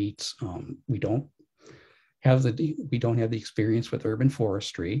streets. We don't have the experience with urban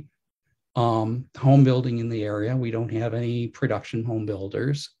forestry. Home building in the area, we don't have any production home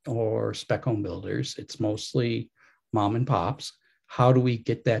builders or spec home builders. It's mostly mom and pops. How do we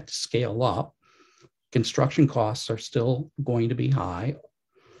get that to scale up? Construction costs are still going to be high.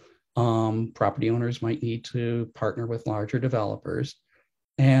 Property owners might need to partner with larger developers.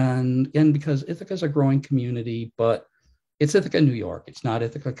 And because Ithaca is a growing community, but it's Ithaca, New York. It's not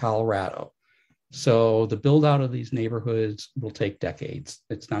Ithaca, Colorado. So the build out of these neighborhoods will take decades.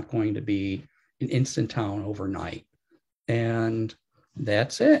 It's not going to be an instant town overnight. And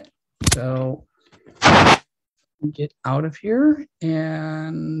that's it. So get out of here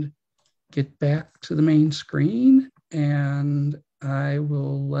and get back to the main screen, and I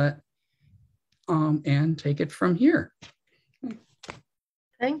will let Anne take it from here.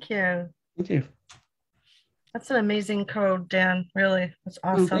 Thank you. Thank you. That's an amazing code, Dan. Really, that's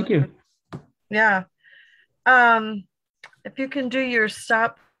awesome. Oh, thank you. Yeah. If you can do your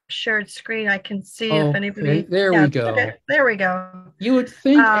stop shared screen, I can see if anybody. Okay. There we go. Okay. There we go. You would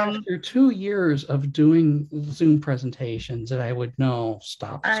think after 2 years of doing Zoom presentations that I would know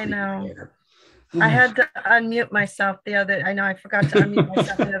stop. I know. Share. I had to unmute myself I forgot to unmute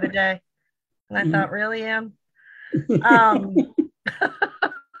myself the other day. And I thought, really, Em?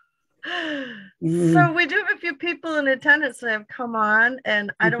 So we do have a few people in attendance that have come on,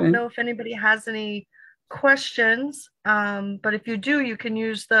 and I don't know if anybody has any questions, but if you do, you can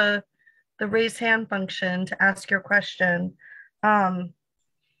use the raise hand function to ask your question.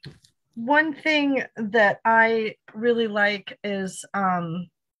 One thing that I really like is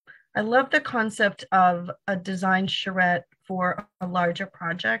I love the concept of a design charrette for a larger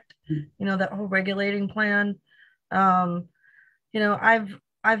project, that whole regulating plan. Um,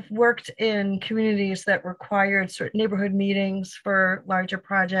 I've worked in communities that required certain neighborhood meetings for larger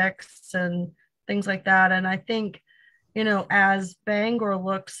projects and things like that. And I think, as Bangor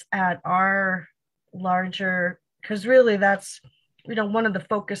looks at our larger, because really that's, one of the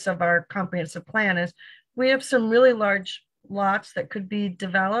focus of our comprehensive plan is we have some really large lots that could be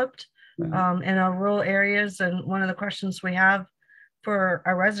developed in our rural areas. And one of the questions we have for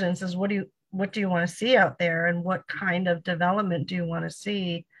our residents is, what do you want to see out there, and what kind of development do you want to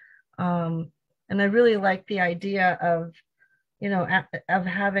see? And I really like the idea of, of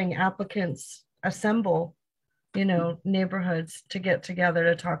having applicants assemble, neighborhoods to get together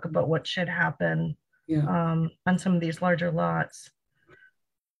to talk about what should happen on some of these larger lots.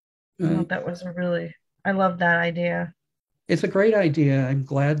 That was I love that idea. It's a great idea. I'm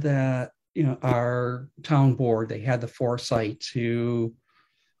glad that, our town board, they had the foresight to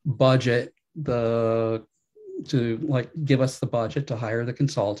budget to like give us the budget to hire the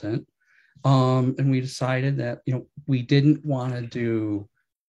consultant. And we decided that, we didn't want to do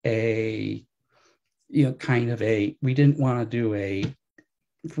we didn't want to do a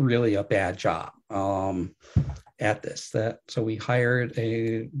bad job at this. So we hired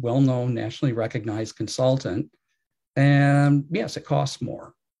a well-known, nationally recognized consultant. And yes, it costs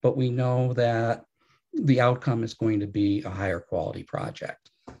more, but we know that the outcome is going to be a higher quality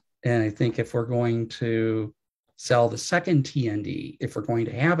project. And I think if we're going to sell the second TND, if we're going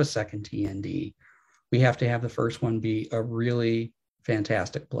to have a second TND, we have to have the first one be a really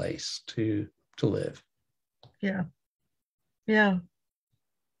fantastic place to live. Yeah. Yeah.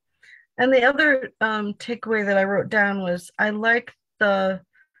 And the other takeaway that I wrote down was, I like the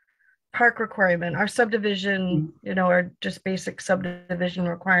park requirement. Our subdivision, our just basic subdivision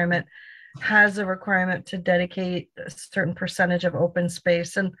requirement has a requirement to dedicate a certain percentage of open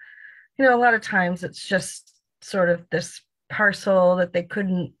space. And, a lot of times it's just sort of this parcel that they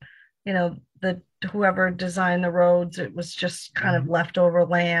couldn't, whoever designed the roads, it was just kind of leftover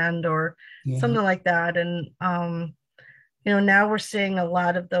land or something like that. And, now we're seeing a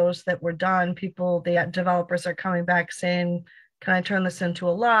lot of those that were done. The developers are coming back saying, can I turn this into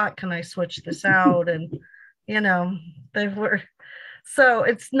a lot? Can I switch this out? And, they were, so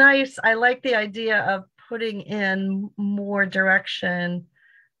it's nice. I like the idea of putting in more direction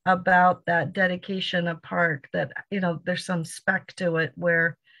about that dedication of park, that, there's some spec to it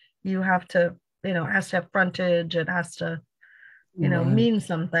where you have to, it has to have frontage. It has to, mean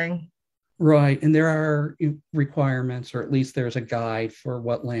something. Right. And there are requirements, or at least there's a guide for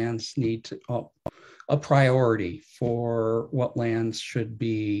what lands need to, a priority for what lands should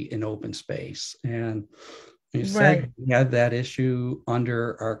be in open space. And you said we had that issue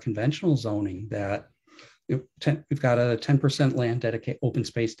under our conventional zoning, that we've got a 10% land open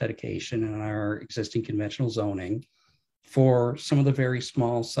space dedication in our existing conventional zoning. For some of the very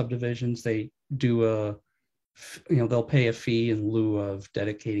small subdivisions, they do they'll pay a fee in lieu of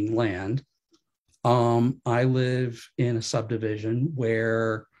dedicating land. I live in a subdivision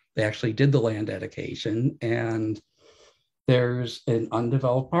where they actually did the land dedication, and there's an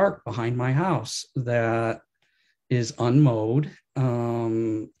undeveloped park behind my house that is unmowed,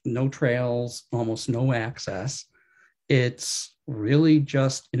 no trails, almost no access. It's really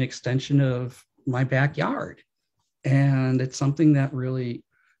just an extension of my backyard. And it's something that really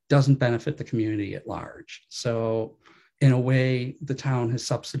doesn't benefit the community at large. So in a way, the town has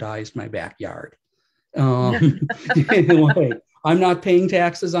subsidized my backyard. In a way, I'm not paying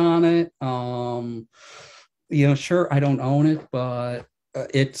taxes on it. Sure, I don't own it, but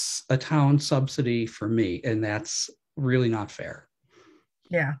it's a town subsidy for me, and that's really not fair.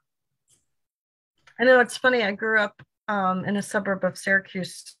 Yeah. I know, it's funny. I grew up in a suburb of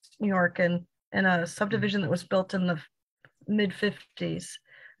Syracuse, New York, and in a subdivision that was built in the mid 50s.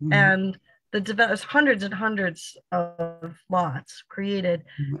 And there's hundreds and hundreds of lots created.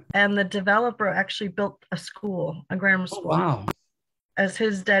 And the developer actually built a school, a grammar school, as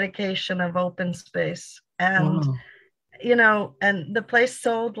his dedication of open space. And, and the place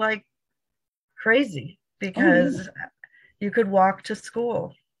sold like crazy because you could walk to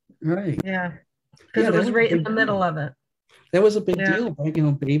school. Right. Yeah. Because it was right in the middle of it. That was a big deal,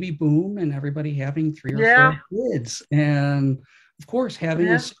 right? Baby boom and everybody having 3 or 4 kids. And of course, having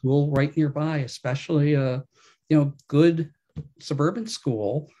a school right nearby, especially a, good suburban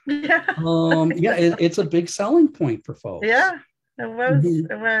school. It's a big selling point for folks. Yeah, it was.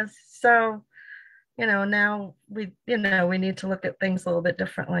 It was. So, now we need to look at things a little bit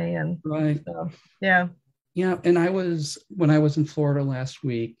differently. And so, yeah. Yeah. And when I was in Florida last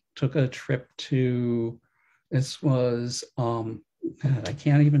week, took a trip to This was, God, I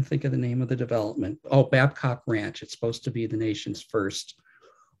can't even think of the name of the development. Oh, Babcock Ranch. It's supposed to be the nation's first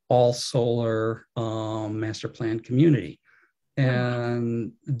all solar master plan community.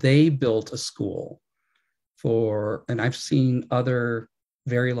 And they built a school and I've seen other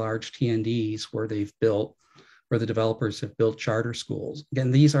very large TNDs where where the developers have built charter schools.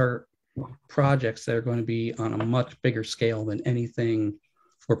 Again, these are projects that are going to be on a much bigger scale than anything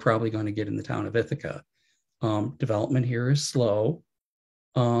we're probably going to get in the town of Ithaca. Development here is slow.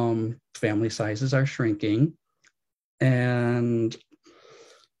 Family sizes are shrinking. And,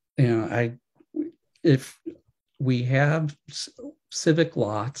 if we have civic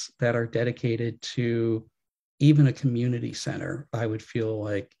lots that are dedicated to even a community center, I would feel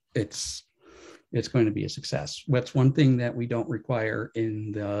like it's going to be a success. What's one thing that we don't require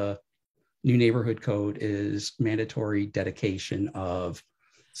in the new neighborhood code is mandatory dedication of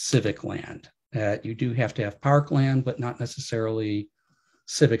civic land. You do have to have parkland, but not necessarily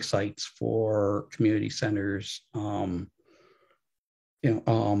civic sites for community centers,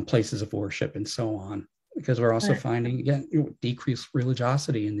 places of worship and so on. Because we're also finding, again, decreased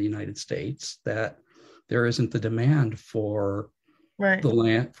religiosity in the United States, that there isn't the demand for the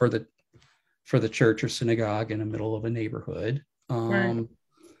land for the church or synagogue in the middle of a neighborhood.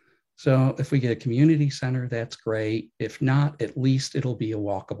 So if we get a community center, that's great. If not, at least it'll be a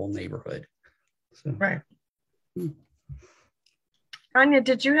walkable neighborhood. So. Right. Anya,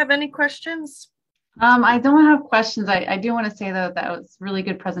 did you have any questions? I don't have questions. I do want to say, though, that was a really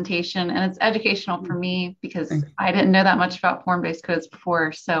good presentation, and it's educational for me because I didn't know that much about form-based codes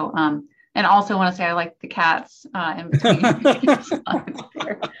before. So, and also want to say I like the cats in between.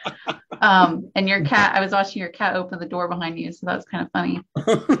 And your cat, I was watching your cat open the door behind you, so that was kind of funny.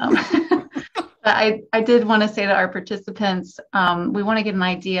 But I did want to say to our participants, we want to get an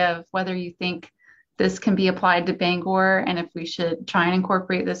idea of whether you think this can be applied to Bangor and if we should try and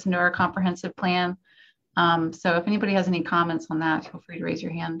incorporate this into our comprehensive plan. So if anybody has any comments on that, feel free to raise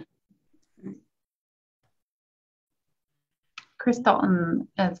your hand. Chris Dalton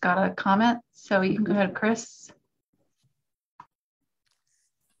has got a comment, so you can go ahead, Chris.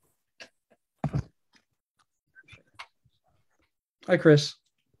 Hi, Chris.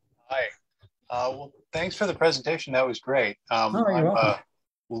 Hi. Well, thanks for the presentation. That was great. I'm a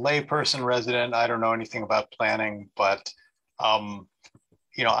layperson resident. I don't know anything about planning, but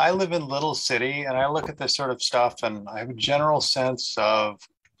I live in Little City, and I look at this sort of stuff, and I have a general sense of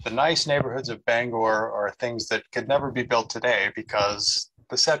the nice neighborhoods of Bangor are things that could never be built today because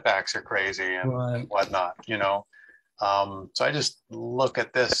the setbacks are crazy and whatnot. So I just look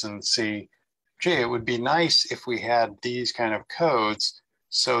at this and see, gee, it would be nice if we had these kind of codes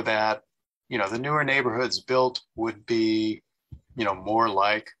so that, the newer neighborhoods built would be, more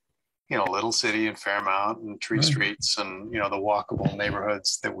like, Little City and Fairmount and Tree Streets and, the walkable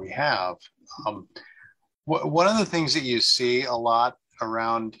neighborhoods that we have. One of the things that you see a lot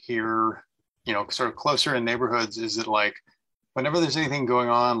around here, sort of closer in neighborhoods is that, like, whenever there's anything going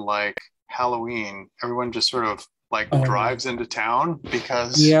on, like Halloween, everyone just sort of drives into town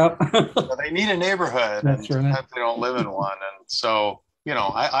because they need a neighborhood. That's and right. they don't live in one. And so,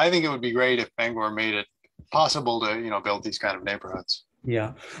 I think it would be great if Bangor made it possible to, build these kind of neighborhoods.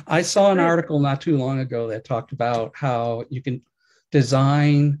 Yeah. I saw an article not too long ago that talked about how you can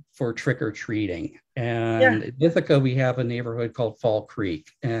design for trick or treating. And in Ithaca, we have a neighborhood called Fall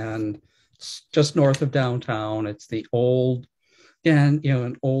Creek, and it's just north of downtown. It's the old,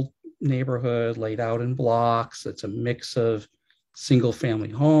 an old neighborhood laid out in blocks. It's a mix of single family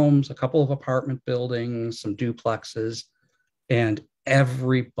homes, a couple of apartment buildings, some duplexes, and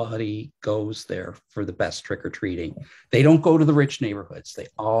everybody goes there for the best trick or treating. They don't go to the rich neighborhoods. They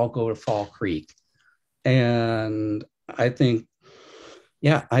all go to Fall Creek. And I think,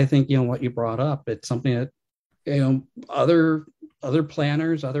 what you brought up, it's something that, other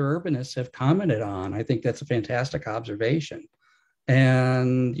planners, other urbanists have commented on. I think that's a fantastic observation.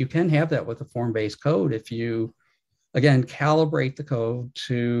 And you can have that with a form-based code if you, again, calibrate the code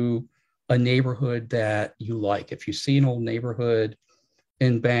to a neighborhood that you like. If you see an old neighborhood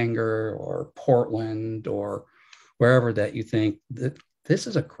in Bangor or Portland or wherever that you think that this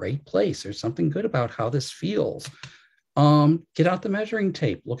is a great place, there's something good about how this feels, get out the measuring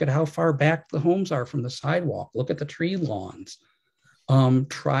tape, look at how far back the homes are from the sidewalk, look at the tree lawns,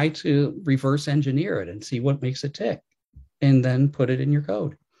 try to reverse engineer it and see what makes it tick, and then put it in your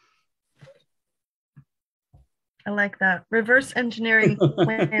code. I like that. Reverse engineering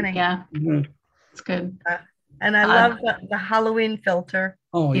planning. Yeah, it's good. And I love the Halloween filter.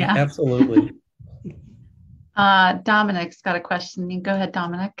 Oh, yeah, absolutely. Dominic's got a question. Go ahead,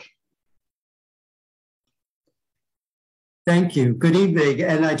 Dominic. Thank you. Good evening.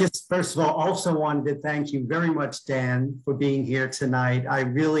 And I just, first of all, also wanted to thank you very much, Dan, for being here tonight. I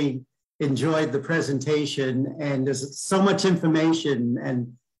really enjoyed the presentation, and there's so much information,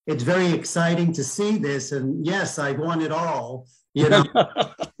 and it's very exciting to see this. And yes, I want it all, you know.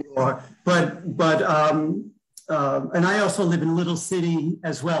 And I also live in a little city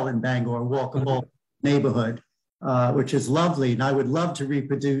as well in Bangor, walkable neighborhood, which is lovely. And I would love to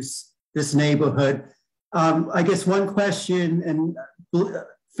reproduce this neighborhood. I guess one question, and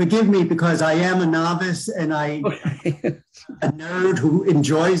forgive me because I am a novice and a nerd who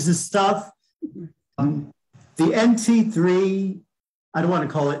enjoys this stuff. The NT3, I don't want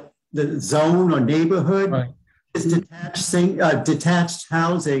to call it the zone or neighborhood, right, is detached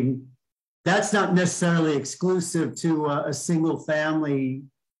housing. That's not necessarily exclusive to a single family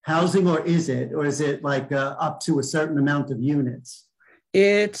housing, or is it? Or is it like up to a certain amount of units?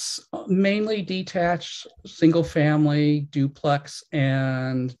 It's mainly detached, single family, duplex,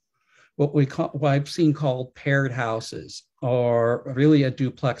 and what I've seen called paired houses, or really a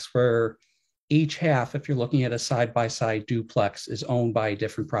duplex where each half, if you're looking at a side-by-side duplex, is owned by a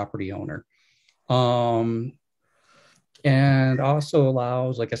different property owner. And also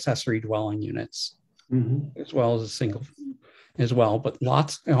allows like accessory dwelling units, as well as a single as well, but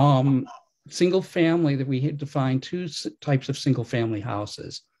lots, single family, that we had defined two types of single family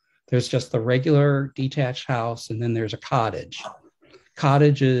houses. There's just the regular detached house, and then there's a cottage.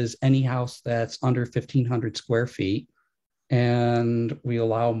 Cottage is any house that's under 1,500 square feet, and we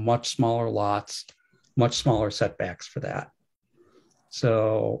allow much smaller lots, much smaller setbacks for that.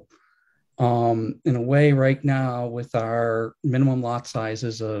 So in a way, right now, with our minimum lot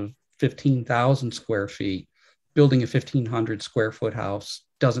sizes of 15,000 square feet, building a 1,500 square foot house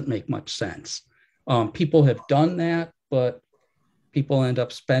doesn't make much sense. People have done that, but people end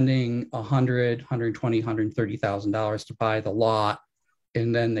up spending $100,000, $120,000, $130,000 to buy the lot,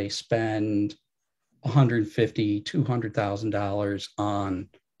 and then they spend $150,000, $200,000 on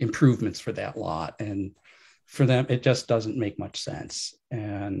improvements for that lot, and for them, it just doesn't make much sense.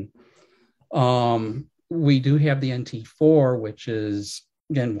 And we do have the NT4, which is,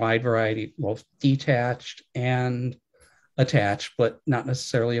 again, wide variety, both detached and attached, but not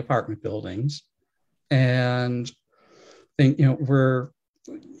necessarily apartment buildings. And I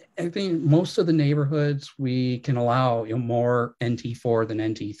think most of the neighborhoods we can allow more NT4 than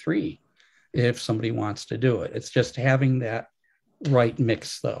NT3 if somebody wants to do it. It's just having that right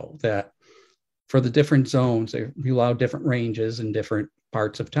mix, though, that for the different zones, we allow different ranges in different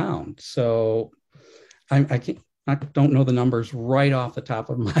parts of town. So I don't know the numbers right off the top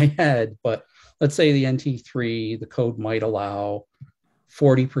of my head, but let's say the NT3, the code might allow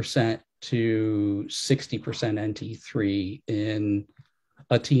 40% to 60% NT3 in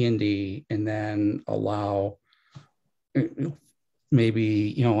a T&D, and then allow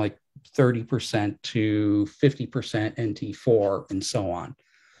maybe, like 30% to 50% NT4 and so on.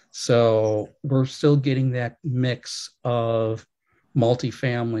 So we're still getting that mix of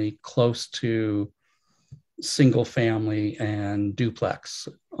multifamily close to single family and duplex.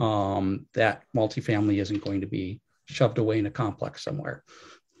 That multifamily isn't going to be shoved away in a complex somewhere.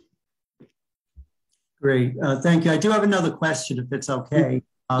 Great, thank you. I do have another question, if it's okay.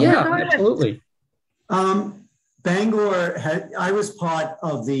 Yeah, absolutely. Bangor I was part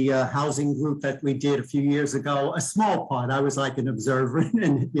of the housing group that we did a few years ago, a small part. I was like an observer,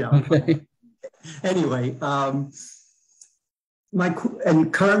 and Okay. Anyway,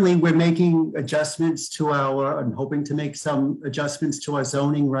 and currently we're making adjustments to I'm hoping to make some adjustments to our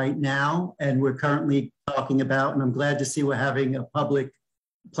zoning right now. And we're currently talking about, and I'm glad to see we're having a public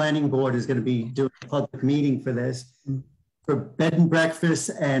planning board is going to be doing a public meeting for this, for bed and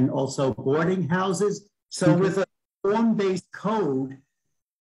breakfast and also boarding houses. So with a form-based code,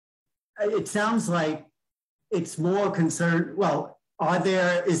 it sounds like it's more concerned. Well,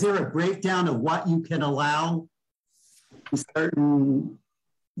 is there a breakdown of what you can allow in certain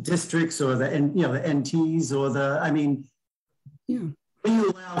districts, or the NTs, or when you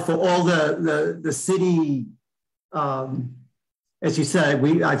allow for all the city, as you said,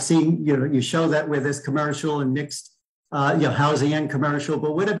 I've seen, you show that where there's commercial and mixed, housing and commercial,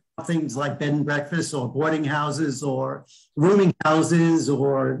 but what about things like bed and breakfast or boarding houses or rooming houses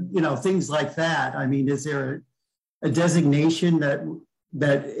or, things like that? I mean, is there a designation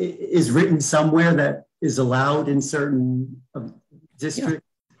that is written somewhere that is allowed in certain districts?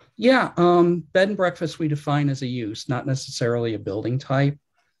 Yeah. Bed and breakfast we define as a use, not necessarily a building type.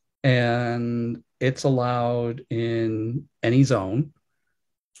 And it's allowed in any zone.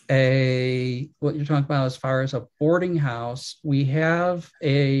 What you're talking about as far as a boarding house, we have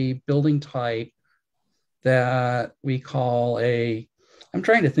a building type that we call I'm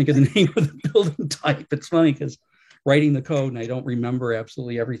trying to think of the name of the building type. It's funny because writing the code and I don't remember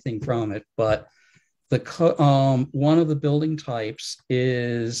absolutely everything from it, but one of the building types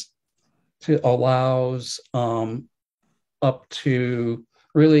allows up to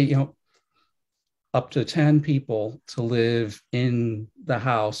really, up to 10 people to live in the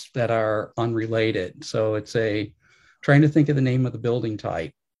house that are unrelated. So trying to think of the name of the building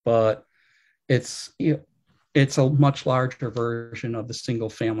type, but it's it's a much larger version of the single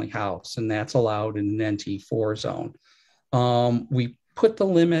family house, and that's allowed in an NT4 zone. We put the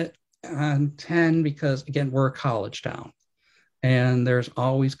limit on 10 because, again, we're a college town, and there's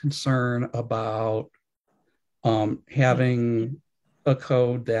always concern about having a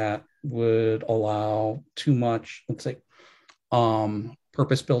code that would allow too much, let's say,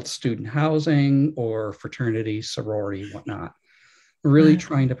 purpose-built student housing or fraternity, sorority, whatnot. We're really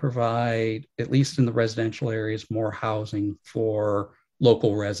trying to provide, at least in the residential areas, more housing for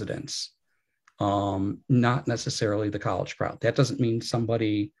local residents, not necessarily the college crowd. That doesn't mean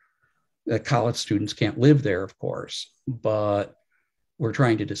that college students can't live there, of course, but we're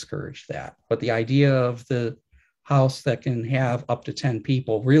trying to discourage that. But the idea of the house that can have up to 10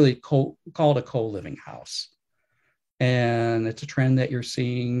 people, really called a co-living house. And it's a trend that you're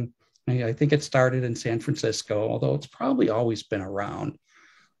seeing. I think it started in San Francisco, although it's probably always been around.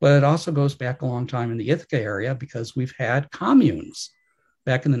 But it also goes back a long time in the Ithaca area because we've had communes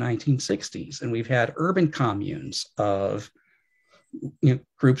back in the 1960s, and we've had urban communes of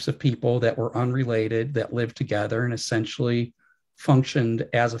groups of people that were unrelated that lived together and essentially functioned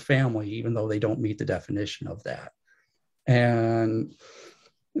as a family, even though they don't meet the definition of that. And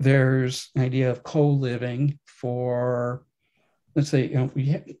there's an idea of co-living for, let's say,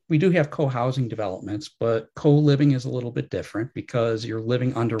 we do have co-housing developments, but co-living is a little bit different because you're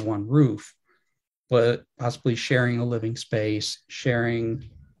living under one roof, but possibly sharing a living space, sharing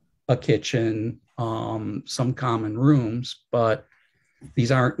a kitchen, some common rooms, but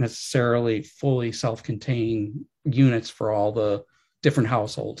these aren't necessarily fully self-contained units for all the different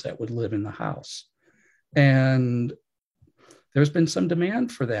households that would live in the house. And there's been some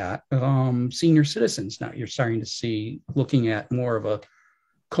demand for that. Senior citizens now, you're starting to see, looking at more of a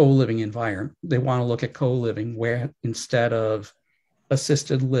co-living environment. They want to look at co-living where, instead of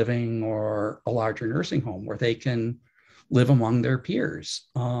assisted living or a larger nursing home, where they can live among their peers,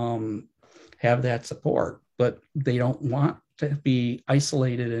 have that support, but they don't want to be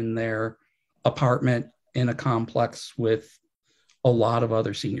isolated in their apartment in a complex with a lot of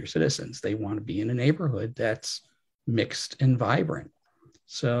other senior citizens. They want to be in a neighborhood that's mixed and vibrant.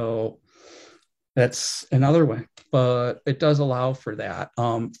 So that's another way, but it does allow for that.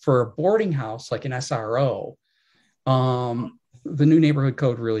 For a boarding house, like an SRO, the new neighborhood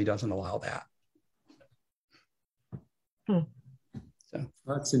code really doesn't allow that. So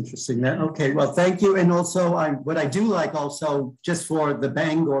that's interesting. Okay, well, thank you. And also, what I do like also, just for the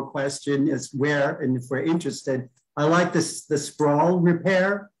Bangor question, is where, and if we're interested, I like the sprawl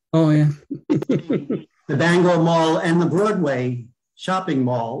repair. Oh, yeah. The Bangor Mall and the Broadway shopping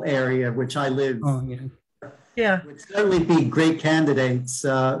mall area, which I live. Oh, yeah. Yeah. Would certainly be great candidates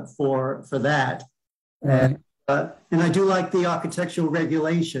for that. Right. And I do like the architectural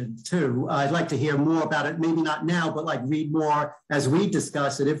regulation too. I'd like to hear more about it, maybe not now, but like read more as we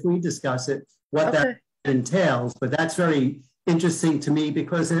discuss it, if we discuss it, what that entails. But that's very interesting to me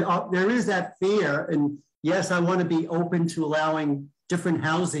because there is that fear. And yes, I want to be open to allowing different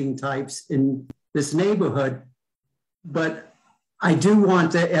housing types in this neighborhood, but I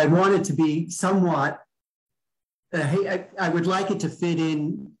want it to be somewhat, I would like it to fit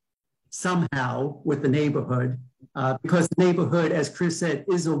in somehow with the neighborhood, because the neighborhood, as Chris said,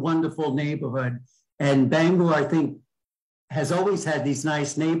 is a wonderful neighborhood. And Bangor, I think, has always had these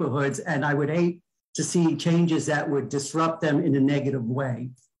nice neighborhoods, and I would hate to see changes that would disrupt them in a negative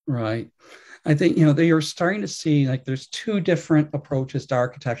way. Right. I think, they are starting to see, like, there's two different approaches to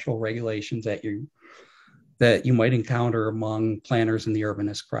architectural regulations that you might encounter among planners in the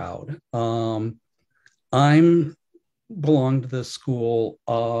urbanist crowd. I'm belong to the school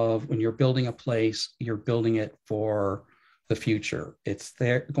of, when you're building a place, you're building it for the future.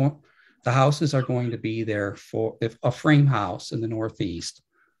 The houses are going to be there for, if a frame house in the Northeast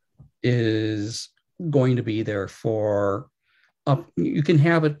is going to be there for, you can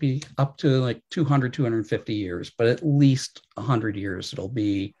have it be up to like 200, 250 years, but at least 100 years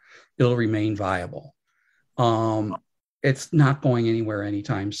it'll remain viable. It's not going anywhere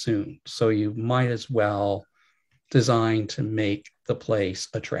anytime soon. So you might as well design to make the place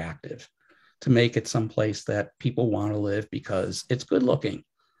attractive, to make it someplace that people want to live because it's good looking.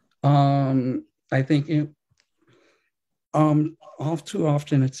 I think all too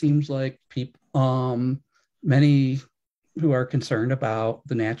often it seems like people, many who are concerned about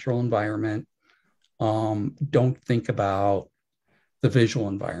the natural environment don't think about the visual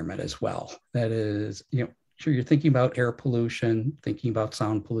environment as well. That is, sure, you're thinking about air pollution, thinking about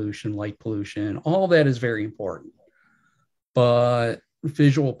sound pollution, light pollution, all that is very important. But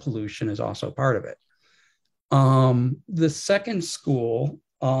visual pollution is also part of it. The second school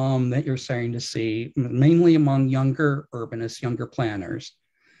that you're starting to see, mainly among younger urbanists, younger planners,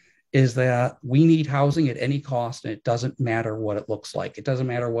 is that we need housing at any cost, and it doesn't matter what it looks like. It doesn't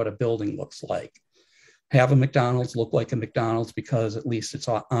matter what a building looks like. Have a McDonald's look like a McDonald's because at least it's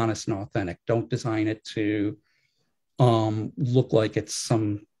honest and authentic. Don't design it to look like it's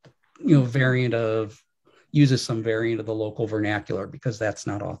some, variant of, uses some variant of the local vernacular, because that's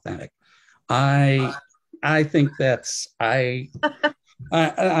not authentic. I think that's That's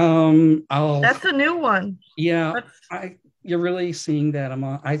a new one. Yeah, you're really seeing that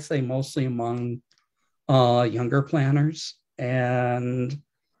I'd say mostly among younger planners, and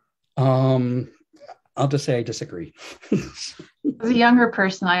I'll just say I disagree. As a younger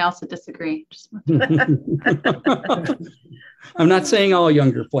person, I also disagree. I'm not saying all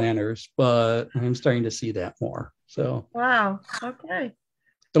younger planners, but I'm starting to see that more. So wow. Okay.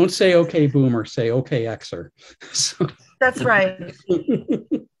 Don't say okay boomer, say okay Xer. So. That's right.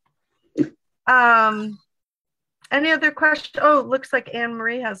 Any other question? Oh, looks like Anne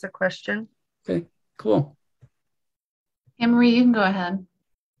Marie has a question. Okay, cool. Anne Marie, you can go ahead.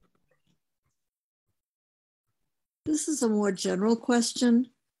 This is a more general question.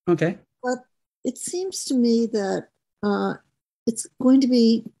 Okay. But it seems to me that it's going to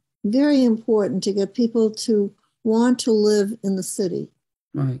be very important to get people to want to live in the city.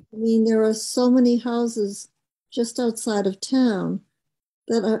 Right. I mean, there are so many houses just outside of town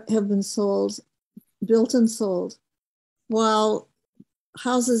that have been built and sold, while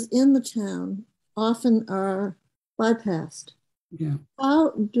houses in the town often are bypassed. Yeah.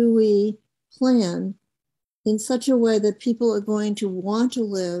 How do we plan in such a way that people are going to want to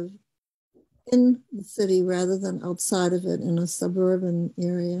live in the city rather than outside of it in a suburban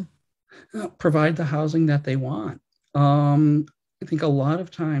area? Provide the housing that they want. I think a lot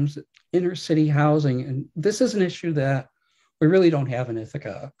of times inner city housing, and this is an issue that we really don't have in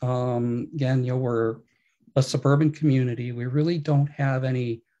Ithaca. Again, we're a suburban community. We really don't have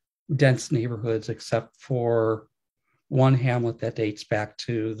any dense neighborhoods except for one hamlet that dates back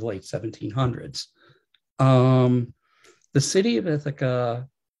to the late 1700s. The city of Ithaca,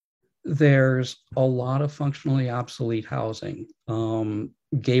 there's a lot of functionally obsolete housing.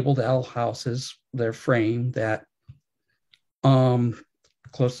 Gabled L houses, they're framed that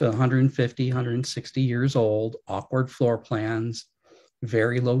close to 150, 160 years old, awkward floor plans,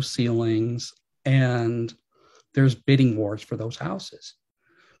 very low ceilings, and there's bidding wars for those houses.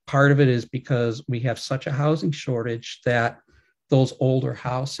 Part of it is because we have such a housing shortage that those older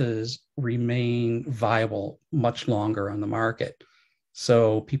houses remain viable much longer on the market.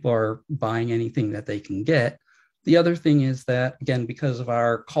 So people are buying anything that they can get. The other thing is that, again, because of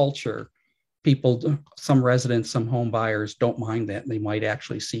our culture, people, some residents, some home buyers don't mind that. They might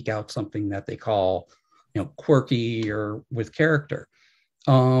actually seek out something that they call, quirky or with character.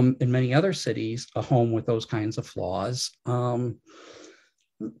 In many other cities, a home with those kinds of flaws,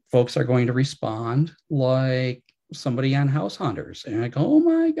 folks are going to respond like somebody on House Hunters, and like, oh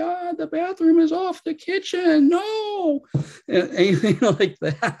my God, the bathroom is off the kitchen, no, anything like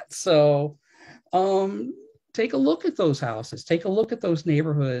that. So take a look at those houses, take a look at those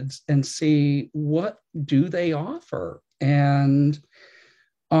neighborhoods and see what do they offer, and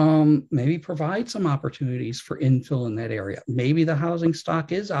maybe provide some opportunities for infill in that area. Maybe the housing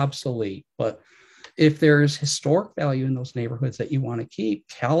stock is obsolete, but if there's historic value in those neighborhoods that you want to keep,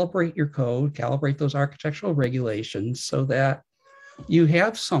 calibrate your code, calibrate those architectural regulations so that you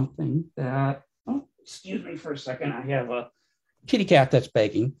have something that, oh, excuse me for a second, I have a kitty cat that's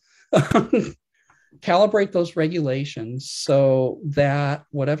begging. Calibrate those regulations so that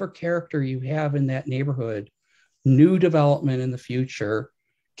whatever character you have in that neighborhood, new development in the future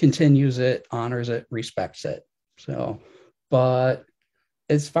continues it, honors it, respects it. So, but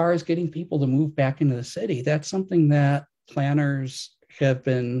as far as getting people to move back into the city, that's something that planners have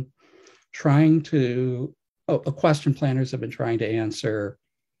been trying to, a question planners have been trying to answer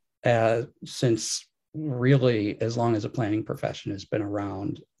since really as long as the planning profession has been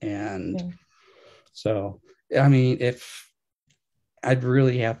around. And so, I mean, if I'd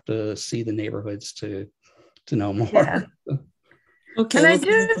really have to see the neighborhoods to know more. Yeah. Okay. And I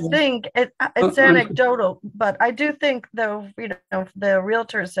do think it's anecdotal, but I do think, though, the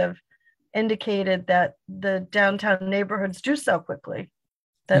realtors have indicated that the downtown neighborhoods do sell quickly,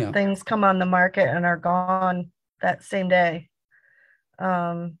 that things come on the market and are gone that same day.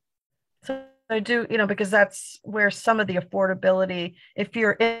 So I do, because that's where some of the affordability, if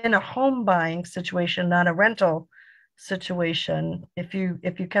you're in a home buying situation, not a rental situation, if you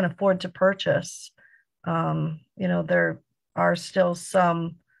can afford to purchase, there are still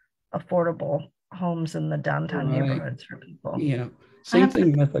some affordable homes in the downtown neighborhoods for people. Same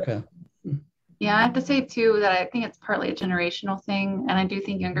thing in Ithaca. Yeah, I have to say too that I think it's partly a generational thing, and I do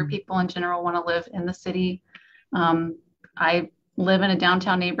think younger people in general want to live in the city. I live in a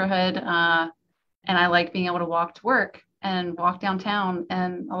downtown neighborhood, and I like being able to walk to work and walk downtown,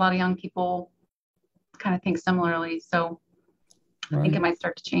 and a lot of young people kind of think similarly. So I think it might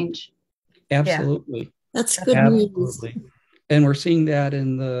start to change. Absolutely. Yeah. That's good news. And we're seeing that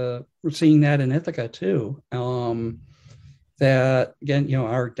in Ithaca too. That again,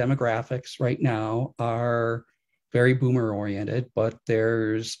 our demographics right now are very boomer oriented, but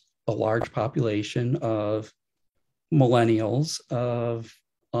there's a large population of millennials, of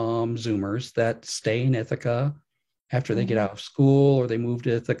Zoomers that stay in Ithaca after they get out of school, or they move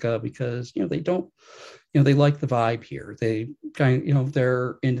to Ithaca because they don't, they like the vibe here. They kind of,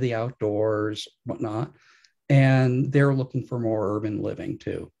 they're into the outdoors, whatnot, and they're looking for more urban living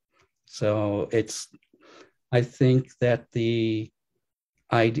too. So I think that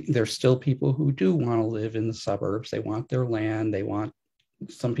there's still people who do want to live in the suburbs. They want their land. They want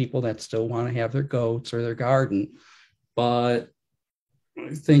some people that still want to have their goats or their garden. But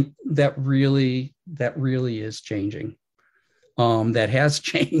I think that really is changing. That has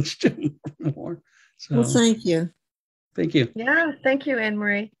changed more. So, well, thank you. Thank you. Yeah, thank you, Anne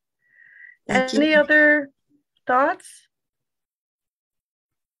Marie. Thank Any you. other thoughts?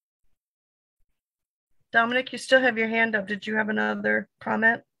 Dominic, you still have your hand up. Did you have another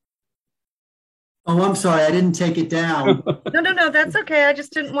comment? Oh, I'm sorry, I didn't take it down. No, that's okay. I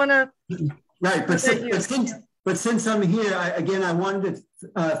just didn't want to. Right, but since I'm here, I wanted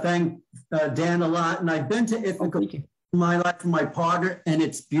to thank Dan a lot, and I've been to Ithaca in my life with my partner, and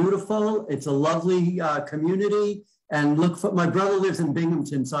it's beautiful. It's a lovely community, and my brother lives in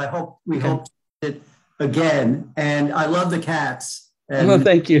Binghamton, so I hope we hope to it again. And I love the cats. And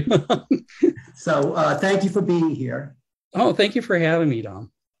thank you. So thank you for being here. Oh, thank you for having me,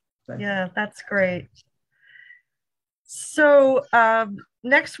 Dom. Yeah, that's great. So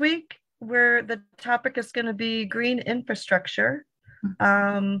next week, where the topic is going to be green infrastructure.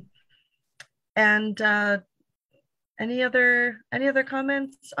 And any other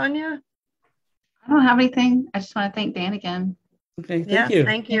comments, Anya? I don't have anything. I just want to thank Dan again. Okay, thank you.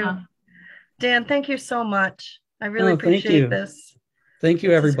 Thank you. Yeah. Dan, thank you so much. I really appreciate this. Thank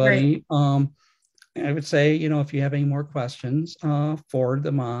you, everybody. I would say, if you have any more questions, forward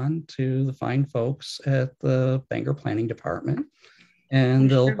them on to the fine folks at the Bangor Planning Department, and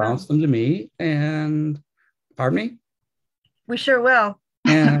they'll bounce them to me. And pardon me? We sure will.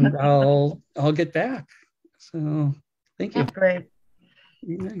 And I'll get back. So thank you. Great.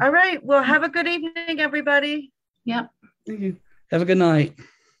 All right. Well, have a good evening, everybody. Yep. Thank you. Have a good night.